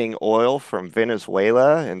getting oil from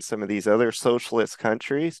Venezuela and some of these other socialist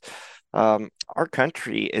countries. Our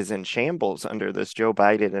country is in shambles under this Joe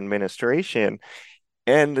Biden administration,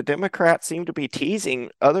 and the Democrats seem to be teasing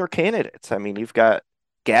other candidates. I mean, you've got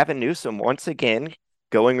Gavin Newsom once again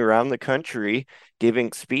going around the country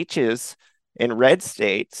giving speeches in red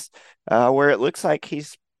states where it looks like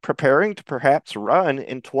he's preparing to perhaps run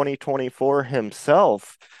in 2024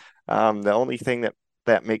 himself. The only thing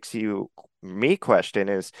that makes me question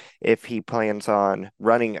is if he plans on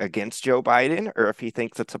running against Joe Biden or if he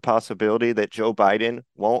thinks it's a possibility that Joe Biden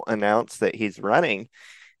won't announce that he's running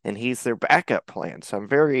and he's their backup plan. So I'm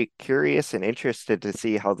very curious and interested to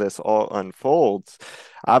see how this all unfolds.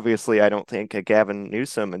 Obviously, I don't think a Gavin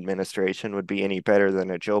Newsom administration would be any better than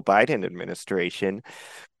a Joe Biden administration.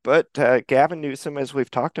 But Gavin Newsom, as we've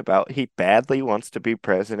talked about, he badly wants to be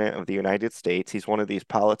president of the United States. He's one of these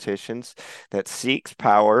politicians that seeks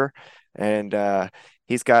power, and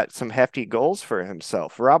he's got some hefty goals for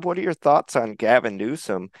himself. Rob, what are your thoughts on Gavin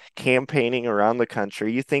Newsom campaigning around the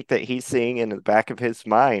country? You think that he's seeing in the back of his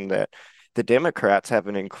mind that the Democrats have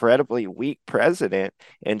an incredibly weak president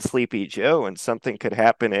in Sleepy Joe, and something could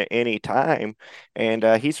happen at any time, and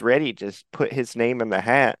he's ready to just put his name in the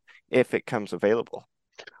hat if it comes available?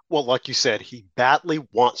 Well, like you said, he badly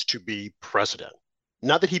wants to be president.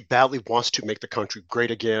 Not that he badly wants to make the country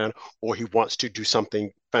great again or he wants to do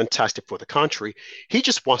something fantastic for the country. He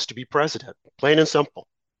just wants to be president, plain and simple.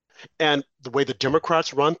 And the way the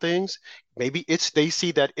Democrats run things, maybe they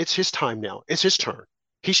see that it's his time now. It's his turn.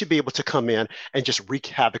 He should be able to come in and just wreak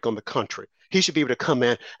havoc on the country. He should be able to come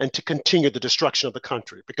in and to continue the destruction of the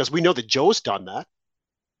country because we know that Joe's done that.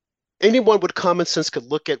 Anyone with common sense could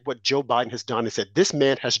look at what Joe Biden has done and said, this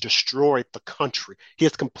man has destroyed the country. He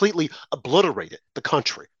has completely obliterated the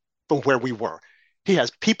country from where we were. He has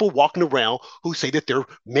people walking around who say that they're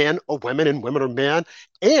men or women and women are men.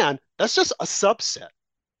 And that's just a subset.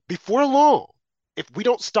 Before long, if we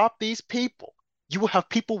don't stop these people, you will have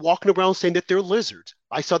people walking around saying that they're lizards.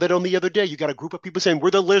 I saw that on the other day. You got a group of people saying, we're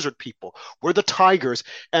the lizard people, we're the tigers.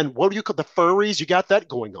 And what do you call the furries? You got that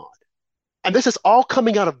going on. And this is all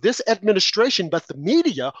coming out of this administration, but the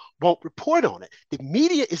media won't report on it. The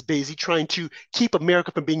media is busy trying to keep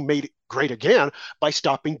America from being made great again by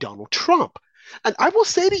stopping Donald Trump. And I will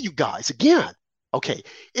say to you guys again, okay,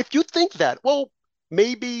 if you think that, well,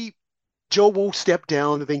 maybe Joe will step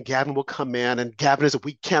down and then Gavin will come in and Gavin is a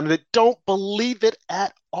weak candidate, don't believe it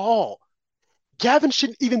at all. Gavin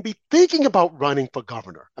shouldn't even be thinking about running for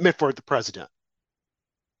for the president.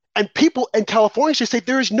 And people in California should say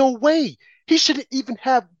there is no way. He shouldn't even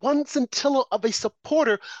have one scintilla of a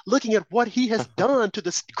supporter looking at what he has done to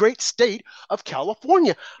this great state of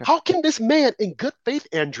California. How can this man, in good faith,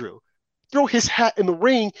 Andrew, throw his hat in the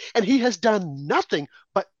ring and he has done nothing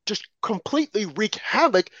but just completely wreak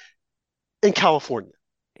havoc in California?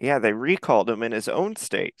 Yeah, they recalled him in his own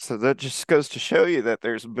state. So that just goes to show you that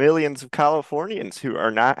there's millions of Californians who are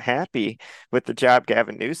not happy with the job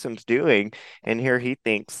Gavin Newsom's doing. And here he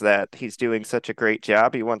thinks that he's doing such a great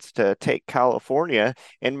job. He wants to take California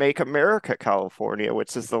and make America California,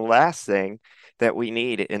 which is the last thing that we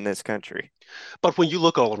need in this country. But when you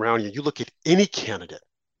look all around you, you look at any candidate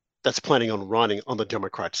that's planning on running on the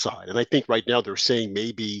Democrat side. And I think right now they're saying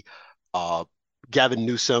maybe Gavin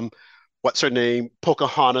Newsom, what's her name?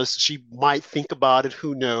 Pocahontas. She might think about it.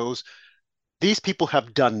 Who knows? These people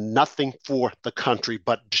have done nothing for the country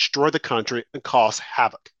but destroy the country and cause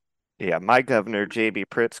havoc. Yeah, my governor, J.B.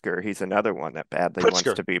 Pritzker, he's another one that badly wants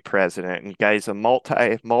to be president. And guy's a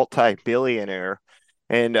multi-billionaire.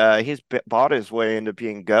 And he's bought his way into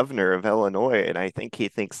being governor of Illinois, and I think he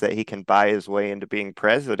thinks that he can buy his way into being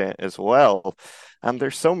president as well.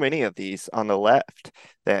 There's so many of these on the left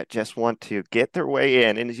that just want to get their way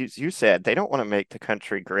in. And as you said, they don't want to make the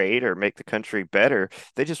country great or make the country better.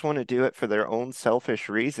 They just want to do it for their own selfish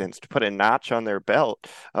reasons, to put a notch on their belt.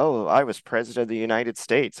 Oh, I was president of the United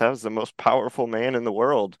States. I was the most powerful man in the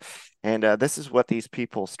world. And this is what these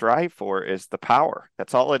people strive for, is the power.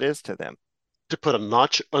 That's all it is to them. To put a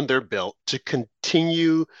notch on their belt to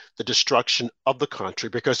continue the destruction of the country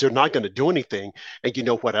because they're not going to do anything. And you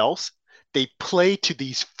know what else? They play to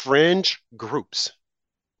these fringe groups.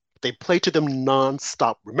 They play to them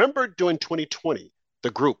nonstop. Remember during 2020,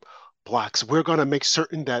 the group, Blacks, we're going to make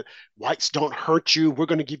certain that whites don't hurt you. We're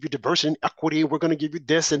going to give you diversity and equity. We're going to give you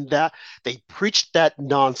this and that. They preached that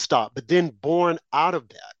nonstop. But then born out of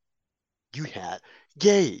that, you had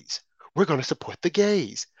gays. We're going to support the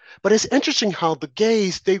gays. But it's interesting how the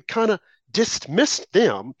gays, they kind of dismissed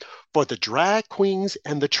them for the drag queens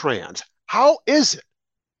and the trans. How is it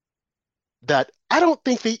that I don't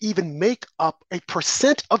think they even make up a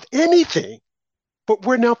percent of anything, but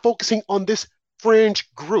we're now focusing on this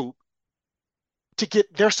fringe group to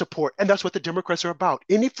get their support? And that's what the Democrats are about.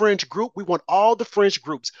 Any fringe group, we want all the fringe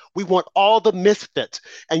groups. We want all the misfits.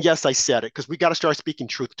 And yes, I said it because we got to start speaking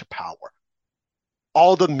truth to power.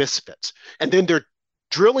 All the misfits. And then they're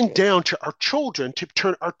drilling down to our children to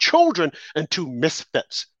turn our children into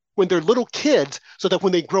misfits when they're little kids, so that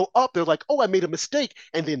when they grow up, they're like, oh, I made a mistake.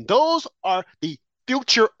 And then those are the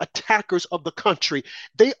future attackers of the country.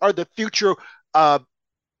 They are the future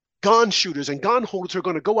gun shooters and gun holders who are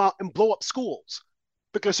going to go out and blow up schools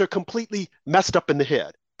because they're completely messed up in the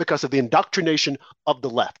head because of the indoctrination of the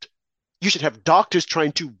left. You should have doctors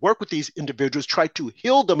trying to work with these individuals, try to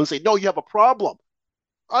heal them and say, no, you have a problem.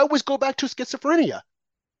 I always go back to schizophrenia.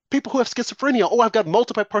 People who have schizophrenia, oh, I've got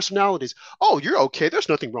multiple personalities. Oh, you're okay. There's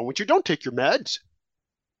nothing wrong with you. Don't take your meds.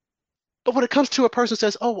 But when it comes to a person who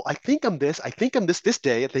says, oh, I think I'm this this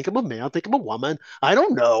day. I think I'm a man. I think I'm a woman. I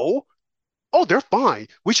don't know. Oh, they're fine.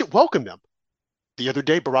 We should welcome them. The other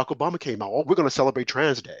day, Barack Obama came out. Oh, we're going to celebrate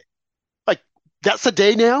Trans Day. Like, that's a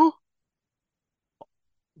day now?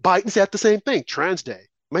 Biden said the same thing, Trans Day.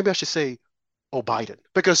 Maybe I should say, oh, Biden,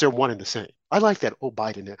 because they're one and the same. I like that, oh,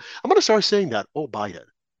 Biden. I'm going to start saying that, oh, Biden,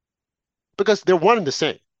 because they're one and the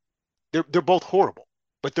same. They're both horrible,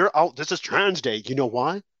 but they're out. This is Trans Day. You know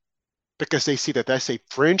why? Because they see that that's a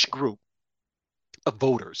fringe group of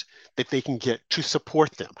voters that they can get to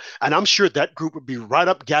support them. And I'm sure that group would be right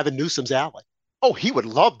up Gavin Newsom's alley. Oh, he would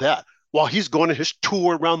love that while he's going on his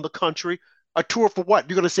tour around the country. A tour for what?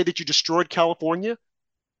 You're going to say that you destroyed California?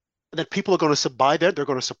 And that people are going to buy that? They're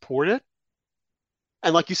going to support it?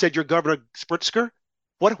 And like you said, your Governor Spritzker,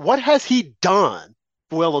 what has he done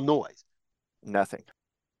for Illinois? Nothing.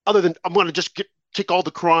 Other than I'm going to just kick all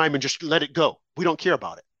the crime and just let it go. We don't care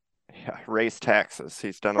about it. Yeah, raise taxes.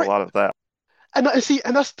 He's done a lot of that. And see,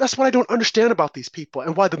 and that's what I don't understand about these people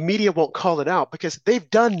and why the media won't call it out, because they've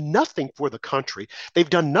done nothing for the country. They've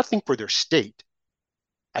done nothing for their state.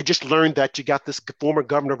 I just learned that you got this former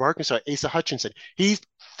governor of Arkansas, Asa Hutchinson. He's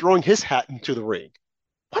throwing his hat into the ring.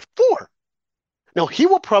 What for? Now, he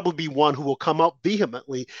will probably be one who will come out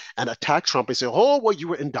vehemently and attack Trump and say, oh, well, you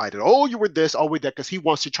were indicted. Oh, you were this, oh, that, because he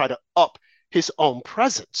wants to try to up his own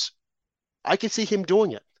presence. I can see him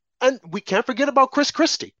doing it. And we can't forget about Chris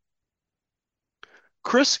Christie.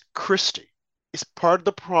 Chris Christie is part of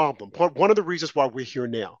the problem, one of the reasons why we're here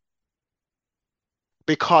now.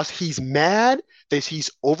 Because he's mad that he's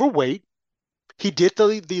overweight. He did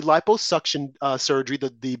the liposuction surgery,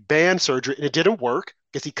 the band surgery, and it didn't work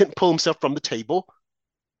because he couldn't pull himself from the table.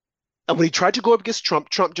 And when he tried to go up against Trump,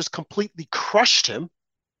 Trump just completely crushed him.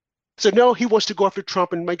 So now he wants to go after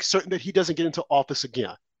Trump and make certain that he doesn't get into office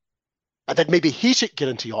again. And that maybe he should get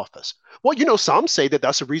into office. Well, you know, some say that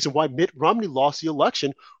that's the reason why Mitt Romney lost the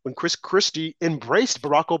election when Chris Christie embraced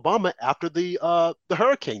Barack Obama after the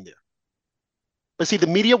hurricane there. But see, the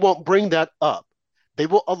media won't bring that up. They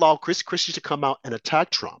will allow Chris Christie to come out and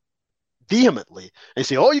attack Trump vehemently and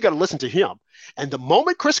say, oh, you got to listen to him. And the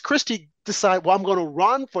moment Chris Christie decide, well, I'm going to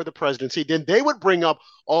run for the presidency, then they would bring up,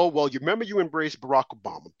 oh, well, you remember you embraced Barack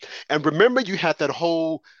Obama. And remember you had that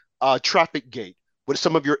whole traffic gate with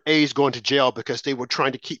some of your aides going to jail because they were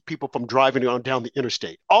trying to keep people from driving on down the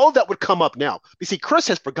interstate. All of that would come up now. You see, Chris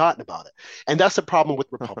has forgotten about it. And that's the problem with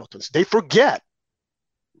Republicans. They forget.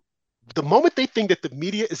 The moment they think that the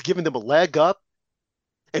media is giving them a leg up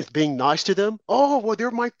and being nice to them, oh, well,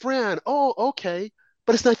 they're my friend. Oh, okay.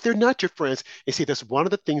 But it's not, they're not your friends. And see, that's one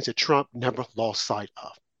of the things that Trump never lost sight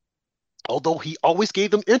of. Although he always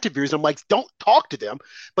gave them interviews, I'm like, don't talk to them.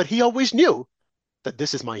 But he always knew that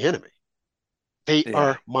this is my enemy. They Yeah.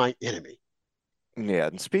 are my enemy. Yeah,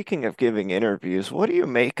 and speaking of giving interviews, what do you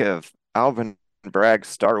make of Alvin Bragg's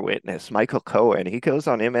star witness, Michael Cohen? He goes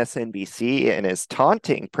on MSNBC and is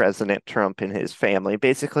taunting President Trump and his family,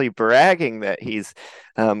 basically bragging that he's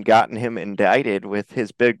gotten him indicted with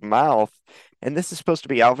his big mouth. And this is supposed to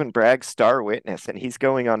be Alvin Bragg's star witness, and he's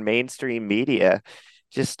going on mainstream media,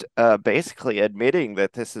 just basically admitting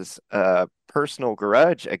that this is a personal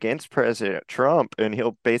grudge against President Trump, and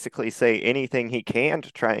he'll basically say anything he can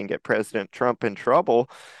to try and get President Trump in trouble.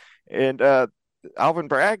 And Alvin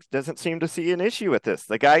Bragg doesn't seem to see an issue with this.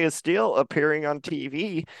 The guy is still appearing on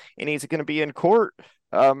TV, and he's going to be in court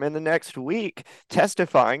in the next week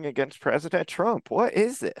testifying against President Trump. What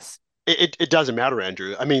is this? It doesn't matter,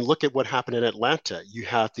 Andrew. I mean, look at what happened in Atlanta. You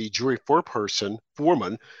have the jury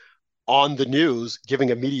foreman on the news giving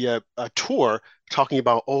a media tour talking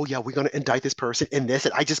about, oh, yeah, we're going to indict this person and this.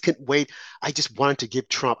 And I just couldn't wait. I just wanted to give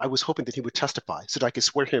Trump, I was hoping that he would testify so that I could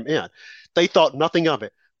swear him in. They thought nothing of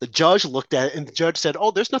it. The judge looked at it and the judge said, oh,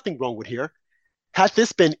 there's nothing wrong with here. Had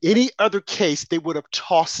this been any other case, they would have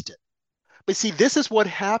tossed it. But see, this is what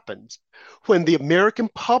happens when the American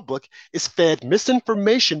public is fed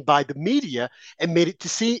misinformation by the media and made it to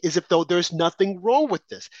seem as if though there's nothing wrong with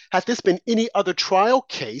this. Had this been any other trial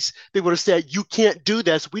case, they would have said, you can't do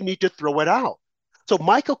this. We need to throw it out. So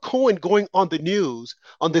Michael Cohen going on the news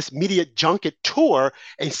on this media junket tour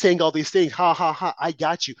and saying all these things, ha, ha, ha, I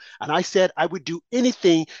got you. And I said I would do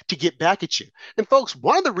anything to get back at you. And folks,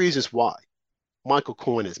 one of the reasons why Michael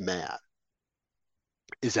Cohen is mad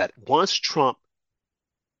is that once Trump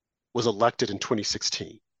was elected in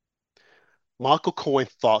 2016, Michael Cohen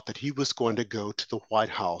thought that he was going to go to the White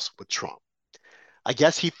House with Trump. I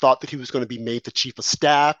guess he thought that he was going to be made the chief of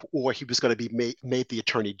staff, or he was going to be made the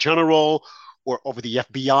attorney general or over the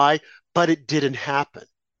FBI, but it didn't happen.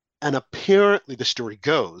 And apparently the story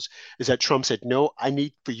goes is that Trump said, no, I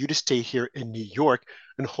need for you to stay here in New York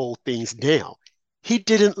and hold things down. He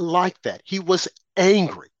didn't like that. He was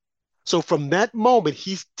angry. So from that moment,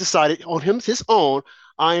 he's decided on his own,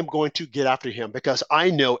 I am going to get after him because I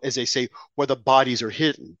know, as they say, where the bodies are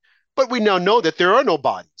hidden. But we now know that there are no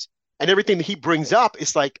bodies. And everything that he brings up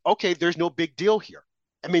is like, okay, there's no big deal here.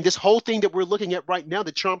 I mean, this whole thing that we're looking at right now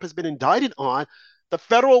that Trump has been indicted on, the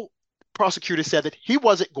federal prosecutor said that he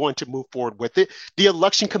wasn't going to move forward with it. The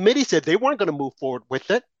election committee said they weren't going to move forward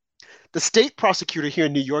with it. The state prosecutor here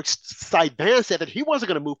in New York, Cy Ban, said that he wasn't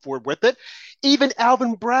going to move forward with it. Even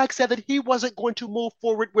Alvin Bragg said that he wasn't going to move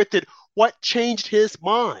forward with it. What changed his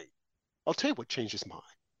mind? I'll tell you what changed his mind.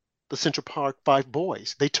 The Central Park Five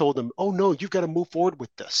boys. They told him, oh, no, you've got to move forward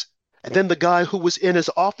with this. And then the guy who was in his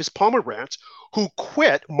office, Pomerantz, who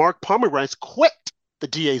quit, Mark Pomerantz, quit the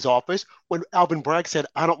DA's office when Alvin Bragg said,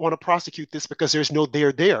 I don't want to prosecute this because there's no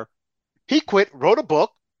there there. He quit, wrote a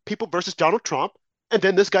book, People versus Donald Trump. And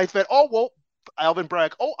then this guy said, oh, well, Alvin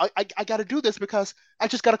Bragg, oh, I got to do this because I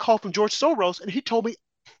just got a call from George Soros and he told me,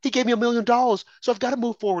 he gave me $1 million. So I've got to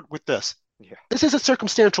move forward with this. Yeah. This isn't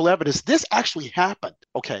circumstantial evidence. This actually happened.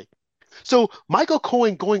 Okay. So Michael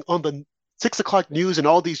Cohen going on the 6 o'clock news and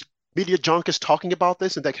all these media junkies talking about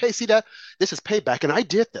this and like, hey, see that? This is payback. And I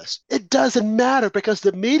did this. It doesn't matter because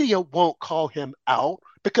the media won't call him out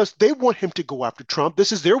because they want him to go after Trump.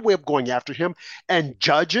 This is their way of going after him. And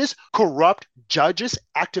judges, corrupt judges,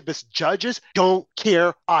 activist judges don't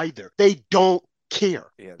care either. They don't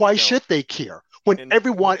care. Yeah, Why don't. should they care when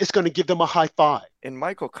everyone is going to give them a high five? And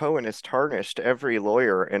Michael Cohen has tarnished every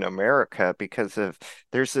lawyer in America because of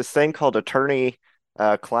there's this thing called attorney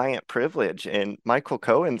client privilege, and Michael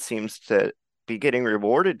Cohen seems to be getting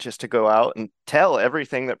rewarded just to go out and tell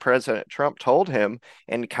everything that President Trump told him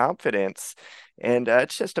in confidence. And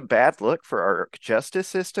it's just a bad look for our justice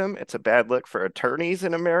system. It's a bad look for attorneys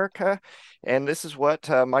in America. And this is what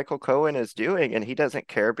Michael Cohen is doing. And he doesn't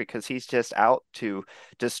care because he's just out to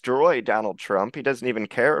destroy Donald Trump. He doesn't even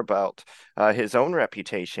care about his own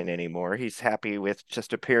reputation anymore. He's happy with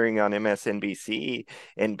just appearing on MSNBC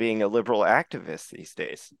and being a liberal activist these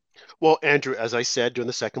days. Well, Andrew, as I said during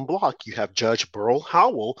the second block, you have Judge Burl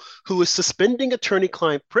Howell, who is suspending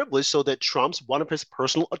attorney-client privilege so that Trump's one of his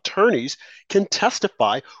personal attorneys can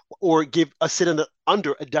testify or give a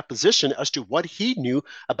under a deposition as to what he knew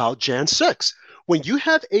about Jan 6. When you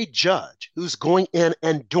have a judge who's going in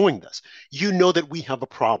and doing this, you know that we have a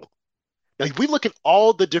problem. Now, if we look at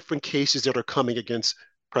all the different cases that are coming against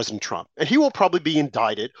President Trump, and he will probably be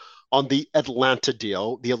indicted on the Atlanta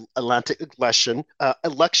deal, the Atlanta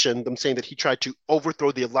election, them saying that he tried to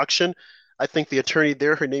overthrow the election. I think the attorney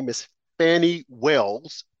there, her name is Fannie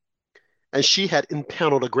Wells, and she had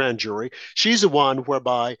impaneled a grand jury. She's the one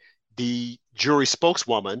whereby the jury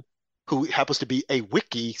spokeswoman who happens to be a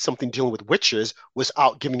wiki, something dealing with witches, was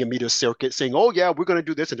out giving a media circuit saying, oh, yeah, we're going to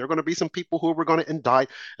do this, and there are going to be some people who we're going to indict,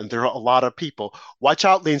 and there are a lot of people. Watch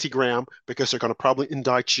out, Lindsey Graham, because they're going to probably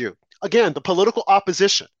indict you. Again, the political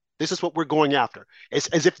opposition. This is what we're going after. It's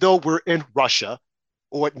as if though we're in Russia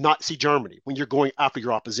or Nazi Germany when you're going after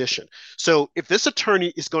your opposition. So if this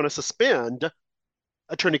attorney is going to suspend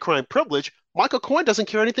attorney-client privilege, Michael Cohen doesn't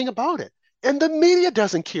care anything about it. And the media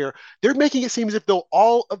doesn't care. They're making it seem as if though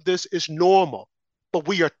all of this is normal. But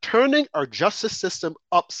we are turning our justice system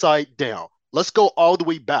upside down. Let's go all the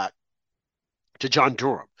way back to John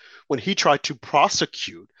Durham when he tried to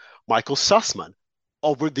prosecute Michael Sussman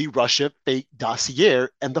over the Russia fake dossier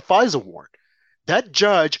and the FISA warrant. That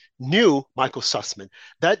judge knew Michael Sussman.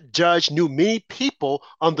 That judge knew many people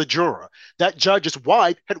on the juror. That judge's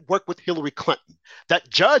wife had worked with Hillary Clinton. That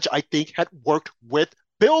judge, I think, had worked with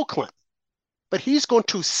Bill Clinton. But he's going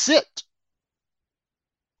to sit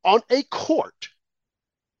on a court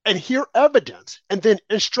and hear evidence and then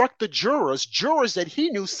instruct the jurors that he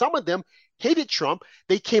knew, some of them hated Trump.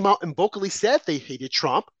 They came out and vocally said they hated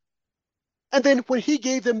Trump. And then when he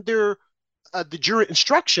gave them the jury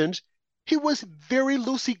instructions, he was very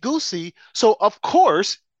loosey-goosey. So, of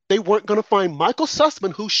course, they weren't going to find Michael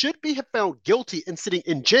Sussman, who should be found guilty and sitting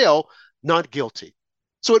in jail, not guilty.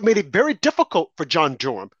 So it made it very difficult for John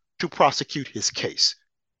Durham to prosecute his case.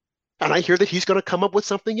 And I hear that he's going to come up with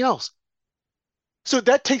something else. So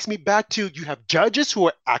that takes me back to, you have judges who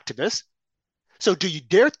are activists. So do you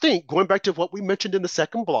dare think, going back to what we mentioned in the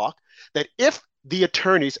second block, that if the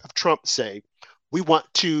attorneys of Trump say, we want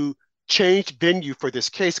to change venue for this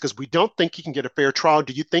case because we don't think he can get a fair trial,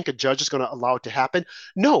 do you think a judge is going to allow it to happen?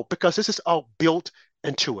 No, because this is all built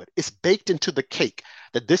into it. It's baked into the cake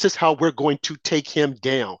that this is how we're going to take him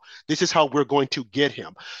down. This is how we're going to get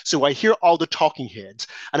him. So I hear all the talking heads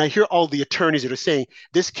and I hear all the attorneys that are saying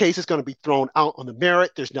this case is going to be thrown out on the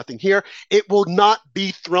merit. There's nothing here. It will not be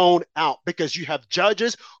thrown out because you have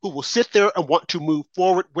judges who will sit there and want to move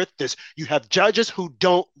forward with this. You have judges who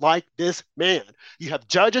don't like this man. You have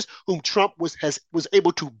judges whom Trump was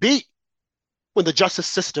able to beat when the justice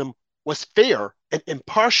system was fair and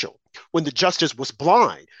impartial, when the justice was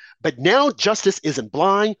blind. But now justice isn't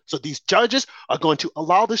blind. So these judges are going to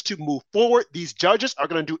allow this to move forward. These judges are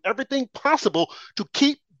going to do everything possible to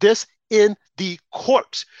keep this in the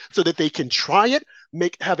courts so that they can try it,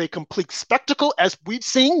 have a complete spectacle, as we've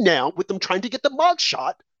seen now with them trying to get the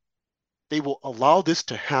mugshot. They will allow this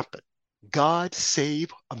to happen. God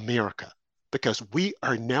save America, because we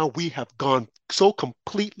have gone so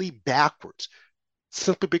completely backwards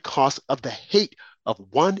simply because of the hate of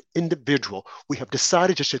one individual. We have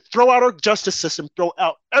decided just to throw out our justice system, throw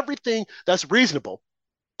out everything that's reasonable.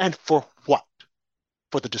 And for what?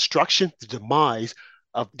 For the destruction, the demise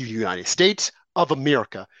of the United States of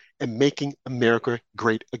America and making America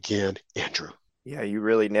great again, Andrew. Yeah, you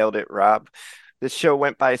really nailed it, Rob. This show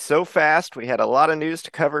went by so fast. We had a lot of news to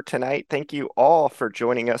cover tonight. Thank you all for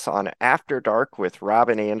joining us on After Dark with Rob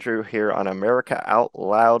and Andrew here on America Out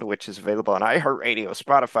Loud, which is available on iHeartRadio,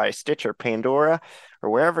 Spotify, Stitcher, Pandora, or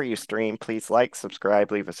wherever you stream. Please like,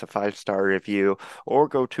 subscribe, leave us a 5-star review, or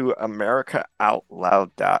go to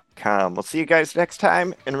AmericaOutloud.com. We'll see you guys next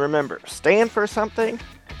time. And remember, stand for something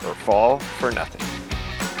or fall for nothing.